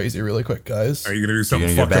something crazy really quick, guys. Are you gonna do something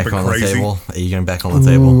You're fucked back up and on crazy? the table. Are you going back on the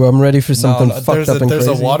table? Ooh, I'm ready for something fucked up and there's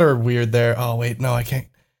crazy. a water weird there. Oh wait, no, I can't.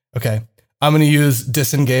 Okay, I'm gonna use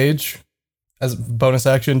disengage as bonus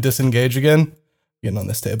action. Disengage again. Getting on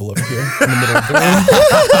this table over here in the middle of the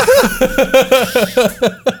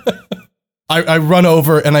room. I run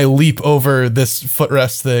over and I leap over this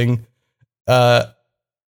footrest thing,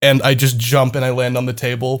 and I just jump and I land on the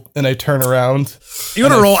table and I turn around. You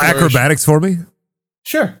want to roll acrobatics for me?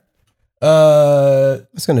 Sure. I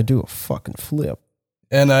was gonna do a fucking flip.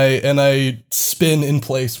 And I spin in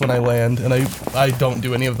place when I land, and I don't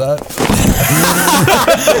do any of that.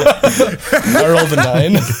 I rolled a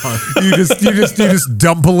 9. You just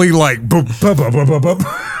dumpily like boop, boop, boop, boop, boop.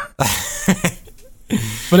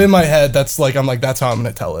 But in my head, that's how I'm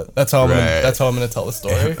gonna tell it. That's how I'm gonna tell the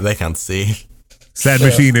story. They can't see. Sad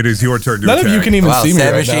Machine, it is your turn to None attack. of you can even see me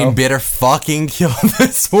Sad right Machine now. better fucking kill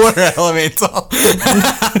this water elemental.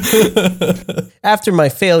 After my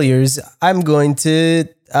failures, I'm going to.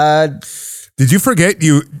 Did you forget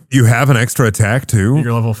you have an extra attack too?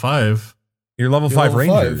 You're level 5. You're level 5 level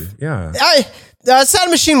ranger. 5. Yeah. Sad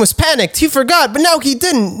Machine was panicked. He forgot, but now he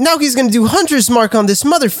didn't. Now he's gonna do Hunter's Mark on this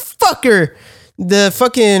motherfucker, the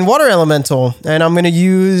fucking water elemental, and I'm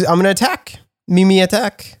gonna attack. Me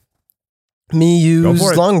attack. Me use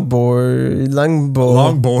for it. longboard.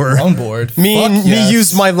 Longboard. Me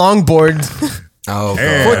use my longboard. Oh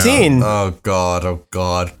Yeah. god. 14. Oh god. Oh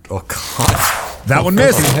god. Oh god. That one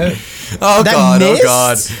missed. Oh That god. missed? Oh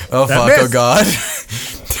god. Oh That fuck.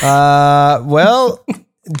 Oh god. Well,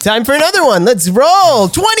 time for another one. Let's roll.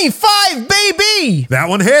 25, baby. That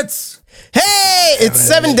one hits. Hey, it's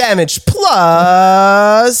 7 damage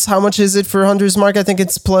plus. How much is it for Hunter's Mark? I think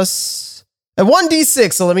it's plus a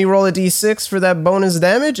 1d6. So let me roll a d6 for that bonus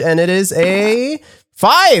damage, and it is a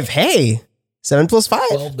 5. Hey, 7 plus 5.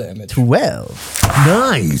 12 damage. 12.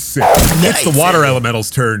 Nice. It's the water elemental's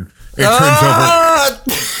turn. It turns over.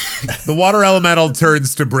 The water elemental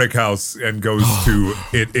turns to Brickhouse and goes to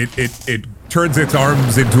it turns its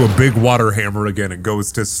arms into a big water hammer again and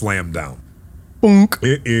goes to slam down. Boonk.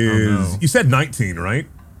 It is you said 19, right?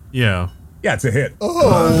 Yeah. Yeah, it's a hit.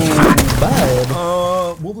 Bad.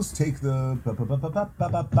 We'll just take the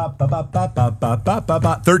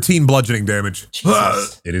 13 bludgeoning damage.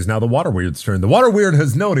 It is now the water weird's turn. The water weird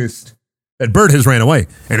has noticed that Bird has ran away,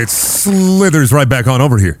 and it slithers right back on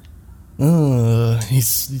over here. He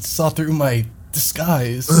saw through my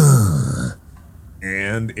disguise.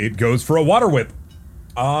 And it goes for a water whip.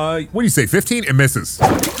 What do you say, 15? It misses.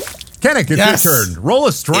 Kennick, it's Yes. your turn. Roll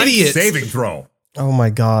a strength Idiot. saving throw. Oh my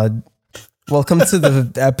god. Welcome to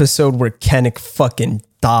the episode where Kennick fucking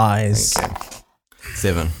dies.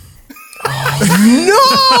 7.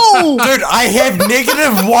 No! Dude, I have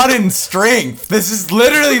 -1 in strength. This is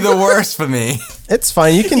literally the worst for me. It's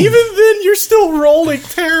fine. You can. Even then, you're still rolling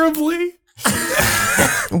terribly.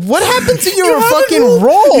 What happened to your fucking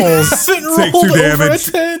rolls? Haven't Take rolled 2 over a damage.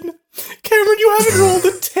 10. Cameron, you haven't rolled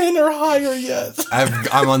a 10 or higher yet.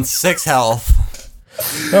 I'm on 6 health.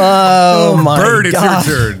 Oh my Bird, it's god.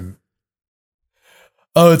 your turn.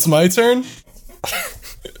 Oh, it's my turn?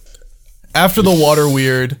 After the water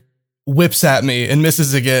weird whips at me and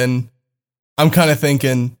misses again, I'm kind of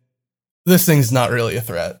thinking, this thing's not really a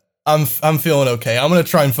threat. I'm feeling okay. I'm going to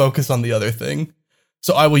try and focus on the other thing.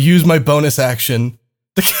 So I will use my bonus action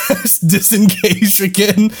to cast disengage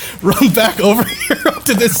again, run back over here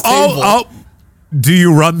onto this table. Do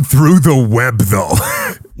you run through the web, though?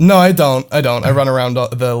 No, I don't. I run around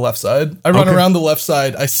the left side. I run around the left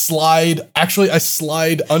side. I slide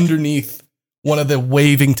underneath one of the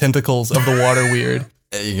waving tentacles of the water weird.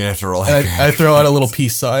 You're gonna have to roll. And I throw out a little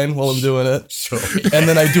peace sign while I'm doing it. Sure. And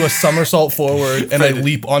then I do a somersault forward and I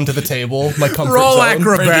leap onto the table. My comfort Roll zone.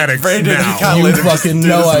 acrobatics Brandon, now. you can't You let him fucking just do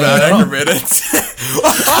know this I without am. acrobatics.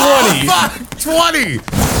 20.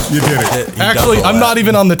 You did it. Actually, I'm not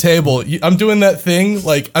even on the table. I'm doing that thing,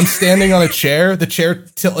 like I'm standing on a chair. The chair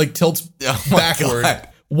tilts Oh my backward. God.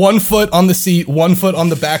 1 foot on the seat, 1 foot on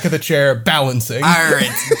the back of the chair, balancing. Arr,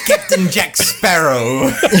 it's Captain Jack Sparrow.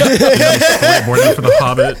 Skateboarding for the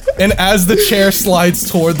Hobbit. And as the chair slides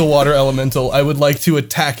toward the water elemental, I would like to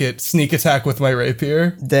attack it, sneak attack with my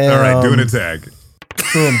rapier. Damn. All right, do an attack.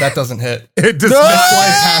 Boom, that doesn't hit. It does I not.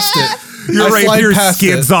 slide past it. Your I slide rapier past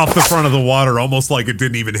skids it. off the front of the water, almost like it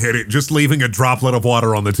didn't even hit it, just leaving a droplet of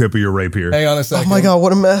water on the tip of your rapier. Hang on a second. Oh my god,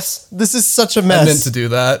 what a mess. This is such a mess. I meant to do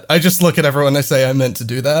that. I just look at everyone and I say I meant to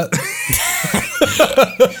do that.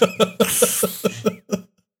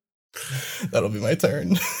 That'll be my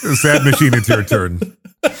turn. Sad Machine, it's your turn.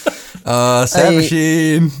 Sad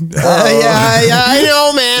Machine. Yeah, I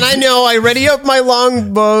know, man. I know. I ready up my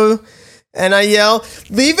longbow and I yell,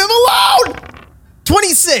 "Leave him alone!"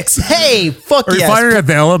 26. Hey, fuck Are you yes. firing at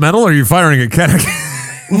the elemental or are you firing at Kennick?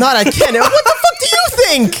 Not at Kennick. What the fuck do you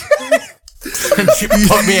think? You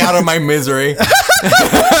put me out of my misery.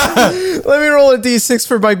 Let me roll a d6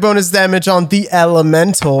 for my bonus damage on the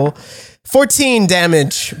elemental. 14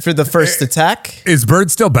 damage for the first attack. Is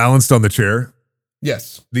Bird still balanced on the chair?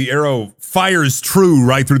 Yes. The arrow fires true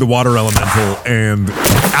right through the water elemental and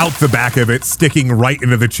out the back of it, sticking right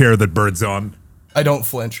into the chair that Bird's on. I don't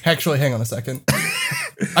flinch. Actually, hang on a second.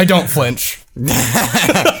 I don't flinch.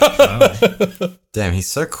 Damn, he's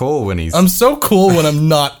so cool when he's. I'm so cool when I'm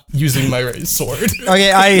not using my raised sword.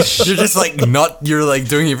 Okay, You're just like not. You're like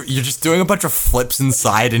doing. You're just doing a bunch of flips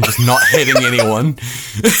inside and just not hitting anyone.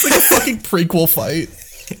 It's like a fucking prequel fight.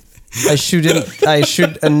 I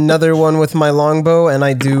shoot another one with my longbow, and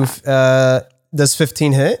I do. Does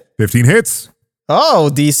 15 hit? 15 hits. Oh,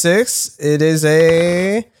 D6. It is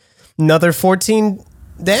another 14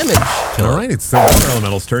 damage. All right, it's the water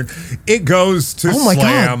elemental's turn. It goes to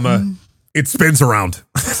slam. God. It spins around.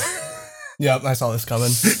 Yep, I saw this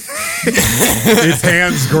coming. Its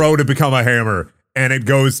hands grow to become a hammer, and it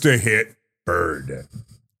goes to hit Bird.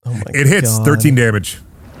 Oh my It hits God. 13 damage.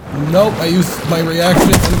 Nope, I use my reaction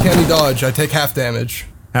uncanny dodge. I take half damage.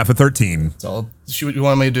 Half of 13. So you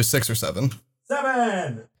want me to do 6 or 7?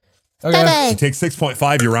 7. Okay. You take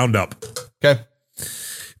 6.5, you round up. Okay.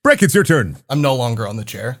 Brick, it's your turn. I'm no longer on the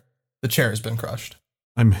chair. The chair has been crushed.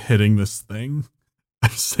 I'm hitting this thing. I'm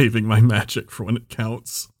saving my magic for when it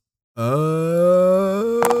counts.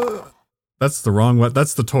 That's the wrong one.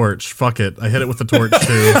 That's the torch. Fuck it. I hit it with the torch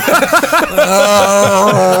too.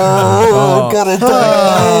 I'm gonna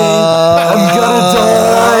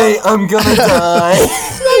die. I'm gonna die.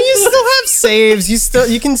 No, you still have saves.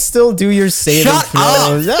 You can still do your saving Shut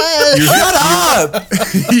throws. Shut up!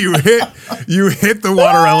 You hit the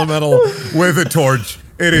water elemental with a torch.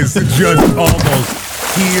 It is just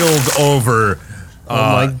almost healed over. Oh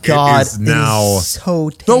my God! It is now so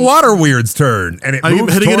the water weird's turn, and it I'm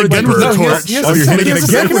moves hitting it towards again with Bird. the torch. Oh, you're hitting it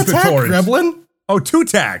again with the attack, torch. Gremlin? Oh, 2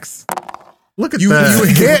 attacks. Look at You that.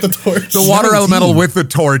 hit With the torch. the water elemental with the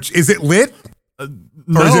torch. Is it lit? Or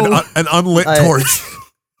is it an unlit torch?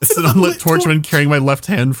 It's an unlit torch. I've been carrying my left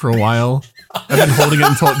hand for a while. I've been holding it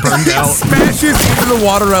until it burned out. Smashes into the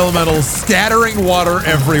water elemental, scattering water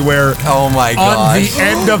everywhere. Oh my On gosh. the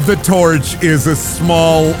end of the torch is a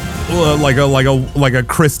small, like a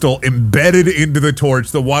crystal embedded into the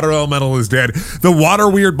torch. The water elemental is dead. The water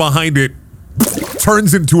weird behind it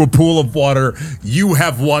turns into a pool of water. You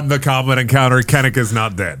have won the combat encounter. Kennick is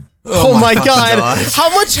not dead. Oh my fucking God! gosh. How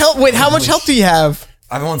much health? Wait, how much health do you have?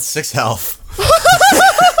 I'm on 6 health.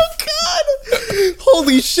 Oh God!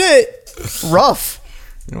 Holy shit! Rough.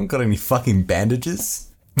 You don't got any fucking bandages?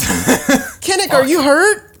 Kennick, are you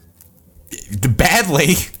hurt?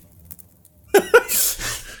 Badly.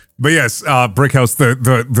 But yes, Brickhouse,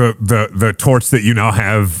 the torch that you now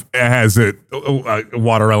have has a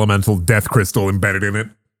water elemental death crystal embedded in it.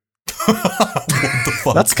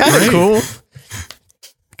 That's kind of cool.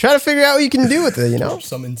 Try to figure out what you can do with it. You know,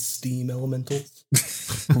 Summon steam elementals.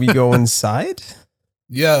 we go inside.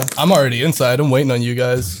 Yeah, I'm already inside. I'm waiting on you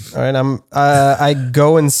guys. All right, I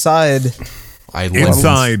go inside. I limp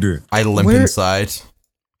Inside. Where- inside.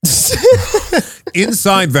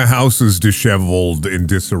 Inside the house is disheveled in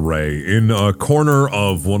disarray. In a corner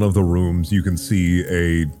of one of the rooms, you can see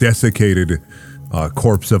a desiccated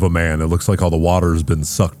corpse of a man. It looks like all the water's been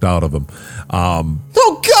sucked out of him.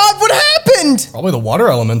 Oh God, what happened? Probably the water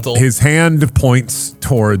elemental. His hand points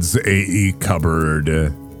towards a cupboard.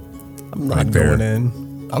 I'm not Right there. going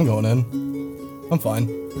in. I'm going in. I'm fine.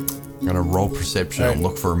 I'm gonna roll perception and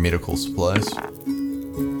look for medical supplies.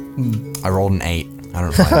 I rolled an 8. I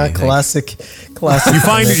don't find anything. Classic.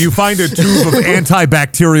 You find a tube of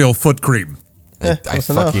antibacterial foot cream. I close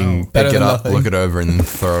enough. fucking Better pick it than up, nothing. look it over, and then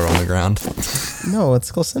throw it on the ground. No, it's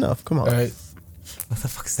close enough. Come on. All right. What the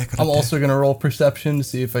fuck is that gonna I'm do? also going to roll perception to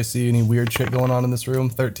see if I see any weird shit going on in this room.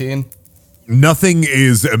 13. Nothing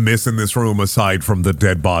is amiss in this room aside from the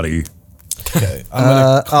dead body. Okay. I'm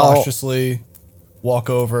going to I'll- cautiously walk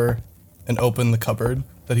over and open the cupboard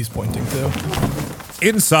that he's pointing to.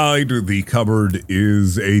 Inside the cupboard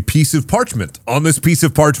is a piece of parchment. On this piece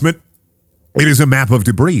of parchment, it is a map of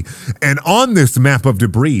debris. And on this map of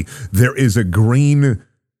debris, there are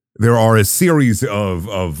a series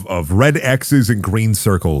of red X's and green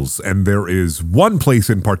circles. And there is one place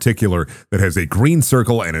in particular that has a green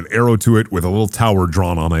circle and an arrow to it with a little tower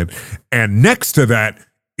drawn on it. And next to that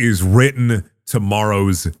is written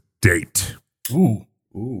tomorrow's date. Ooh.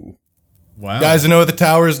 Wow. Guys, I know where the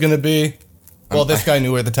tower is going to be. Well, this guy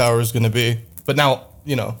knew where the tower was going to be. But now,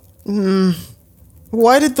 you know.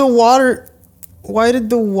 Why did the water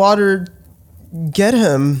get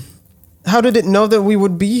him? How did it know that we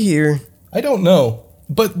would be here? I don't know.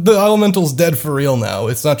 But the elemental's dead for real now.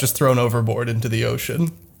 It's not just thrown overboard into the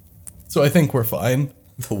ocean. So I think we're fine.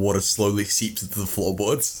 The water slowly seeps into the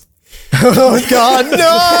floorboards. Oh God,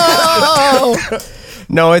 no!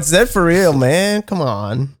 No, it's dead for real, man. Come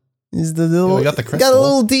on. Is the little we got the crystal. Got a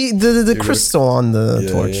little the crystal on the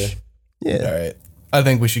torch. Yeah. All right. I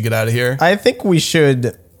think we should get out of here. I think we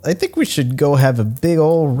should go have a big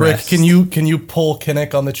old Rick, rest. can you pull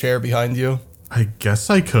Kinnick on the chair behind you? I guess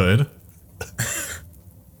I could.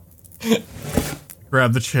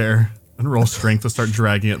 Grab the chair and roll strength to start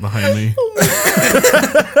dragging it behind me.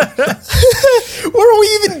 Where are we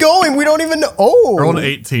even going? We don't even know. Oh. Roll an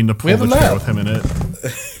 18 to pull the chair with him in it.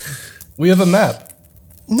 We have a map.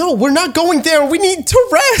 No, we're not going there. We need to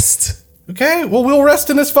rest. Okay, well, we'll rest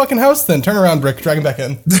in this fucking house then. Turn around, Rick. Drag him back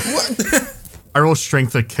in. I roll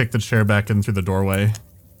strength to kick the chair back in through the doorway.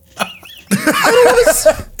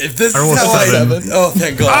 If this is how oh,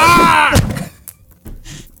 thank God. Ah!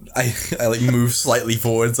 I like move slightly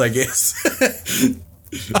forwards, I guess.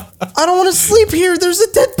 I don't want to sleep here. There's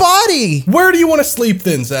a dead body. Where do you want to sleep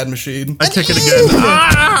then, Sad Machine? I kick it again.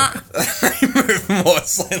 Ah! I move more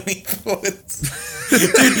slightly forwards. Dude,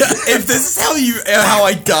 if this is how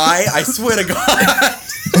I die, I swear to God.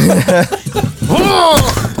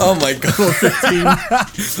 Oh my God. 15.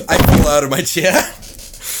 I fall out of my chair.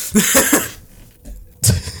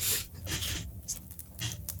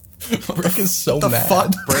 Rick is so mad.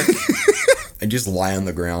 Fuck, Brick? I just lie on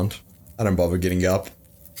the ground. I don't bother getting up.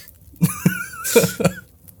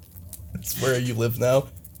 That's where you live now.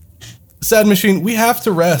 Sad Machine, we have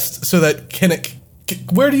to rest so that Kinnick.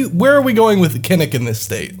 Where are we going with Kinnick in this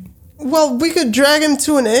state? Well, we could drag him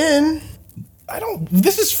to an inn.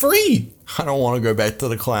 This is free. I don't want to go back to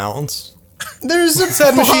the clowns. There's a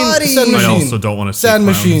Sad body. Machine. I also don't want to see Sad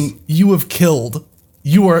clowns. Machine, you have killed.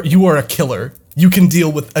 You are a killer. You can deal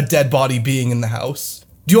with a dead body being in the house.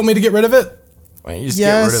 Do you want me to get rid of it? Why don't you just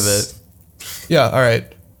get rid of it? Yeah,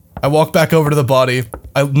 alright. I walk back over to the body.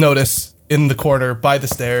 I notice in the corner by the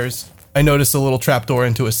stairs, I notice a little trapdoor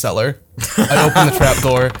into a cellar. I open the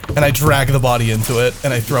trapdoor and I drag the body into it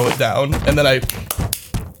and I throw it down and then I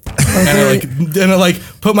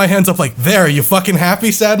put my hands up like, there, you fucking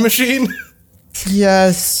happy, Sad Machine?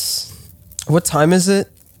 Yes. What time is it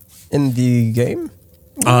in the game?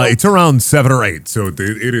 It's around 7 or 8, so it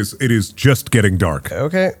is just getting dark.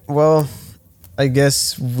 Okay, well, I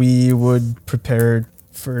guess we would prepare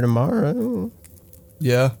for tomorrow.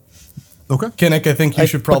 Yeah. Okay. Kinnick, I think you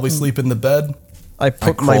should probably sleep in the bed. I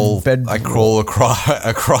crawl across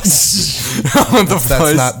the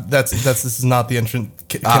floor. This is not the entrance.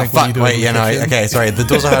 Fuck, wait, yeah, no, okay, sorry, the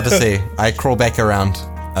doors are hard to see. I crawl back around.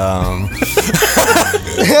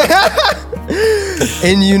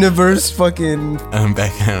 In-universe fucking... I'm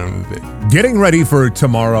back a bit. Getting ready for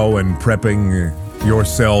tomorrow and prepping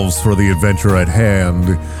yourselves for the adventure at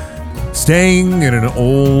hand. Staying in an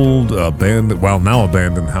old now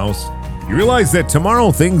abandoned house. You realize that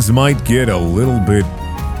tomorrow things might get a little bit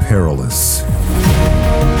perilous.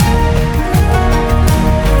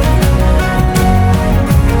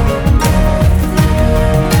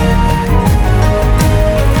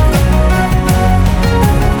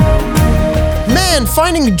 Man,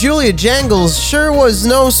 finding Julia Jangles sure was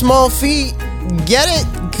no small feat. Get it?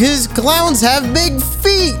 Cause clowns have big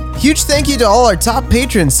feet. Huge thank you to all our top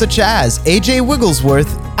patrons such as AJ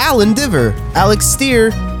Wigglesworth, Alan Diver, Alex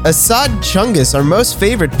Steer, Assad Chungus, our most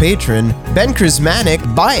favorite patron, Ben Chrismanic,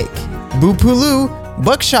 Bike, Boopulu,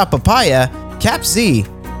 Buckshot Papaya, Cap Z,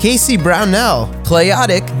 Casey Brownell,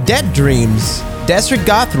 Clayotic, Dead Dreams, Desert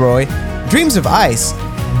Gothroy, Dreams of Ice,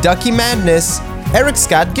 Ducky Madness, Eric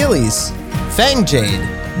Scott Gillies, Fang Jade,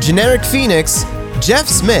 Generic Phoenix, Jeff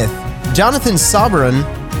Smith, Jonathan Soberon,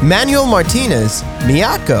 Manuel Martinez,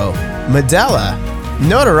 Miyako, Medella,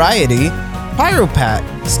 Notoriety, Pyropat,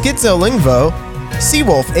 Schizolingvo,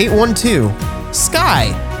 Seawolf812,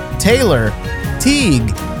 Sky, Taylor,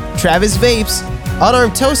 Teague, Travis Vapes,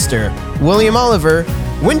 Unarmed Toaster, William Oliver,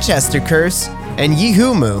 Winchester Curse, and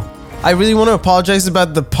Yehumu. I really want to apologize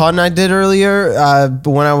about the pun I did earlier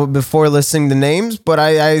before listening to names, but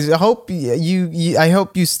I hope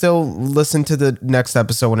you still listen to the next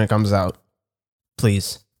episode when it comes out.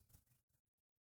 Please.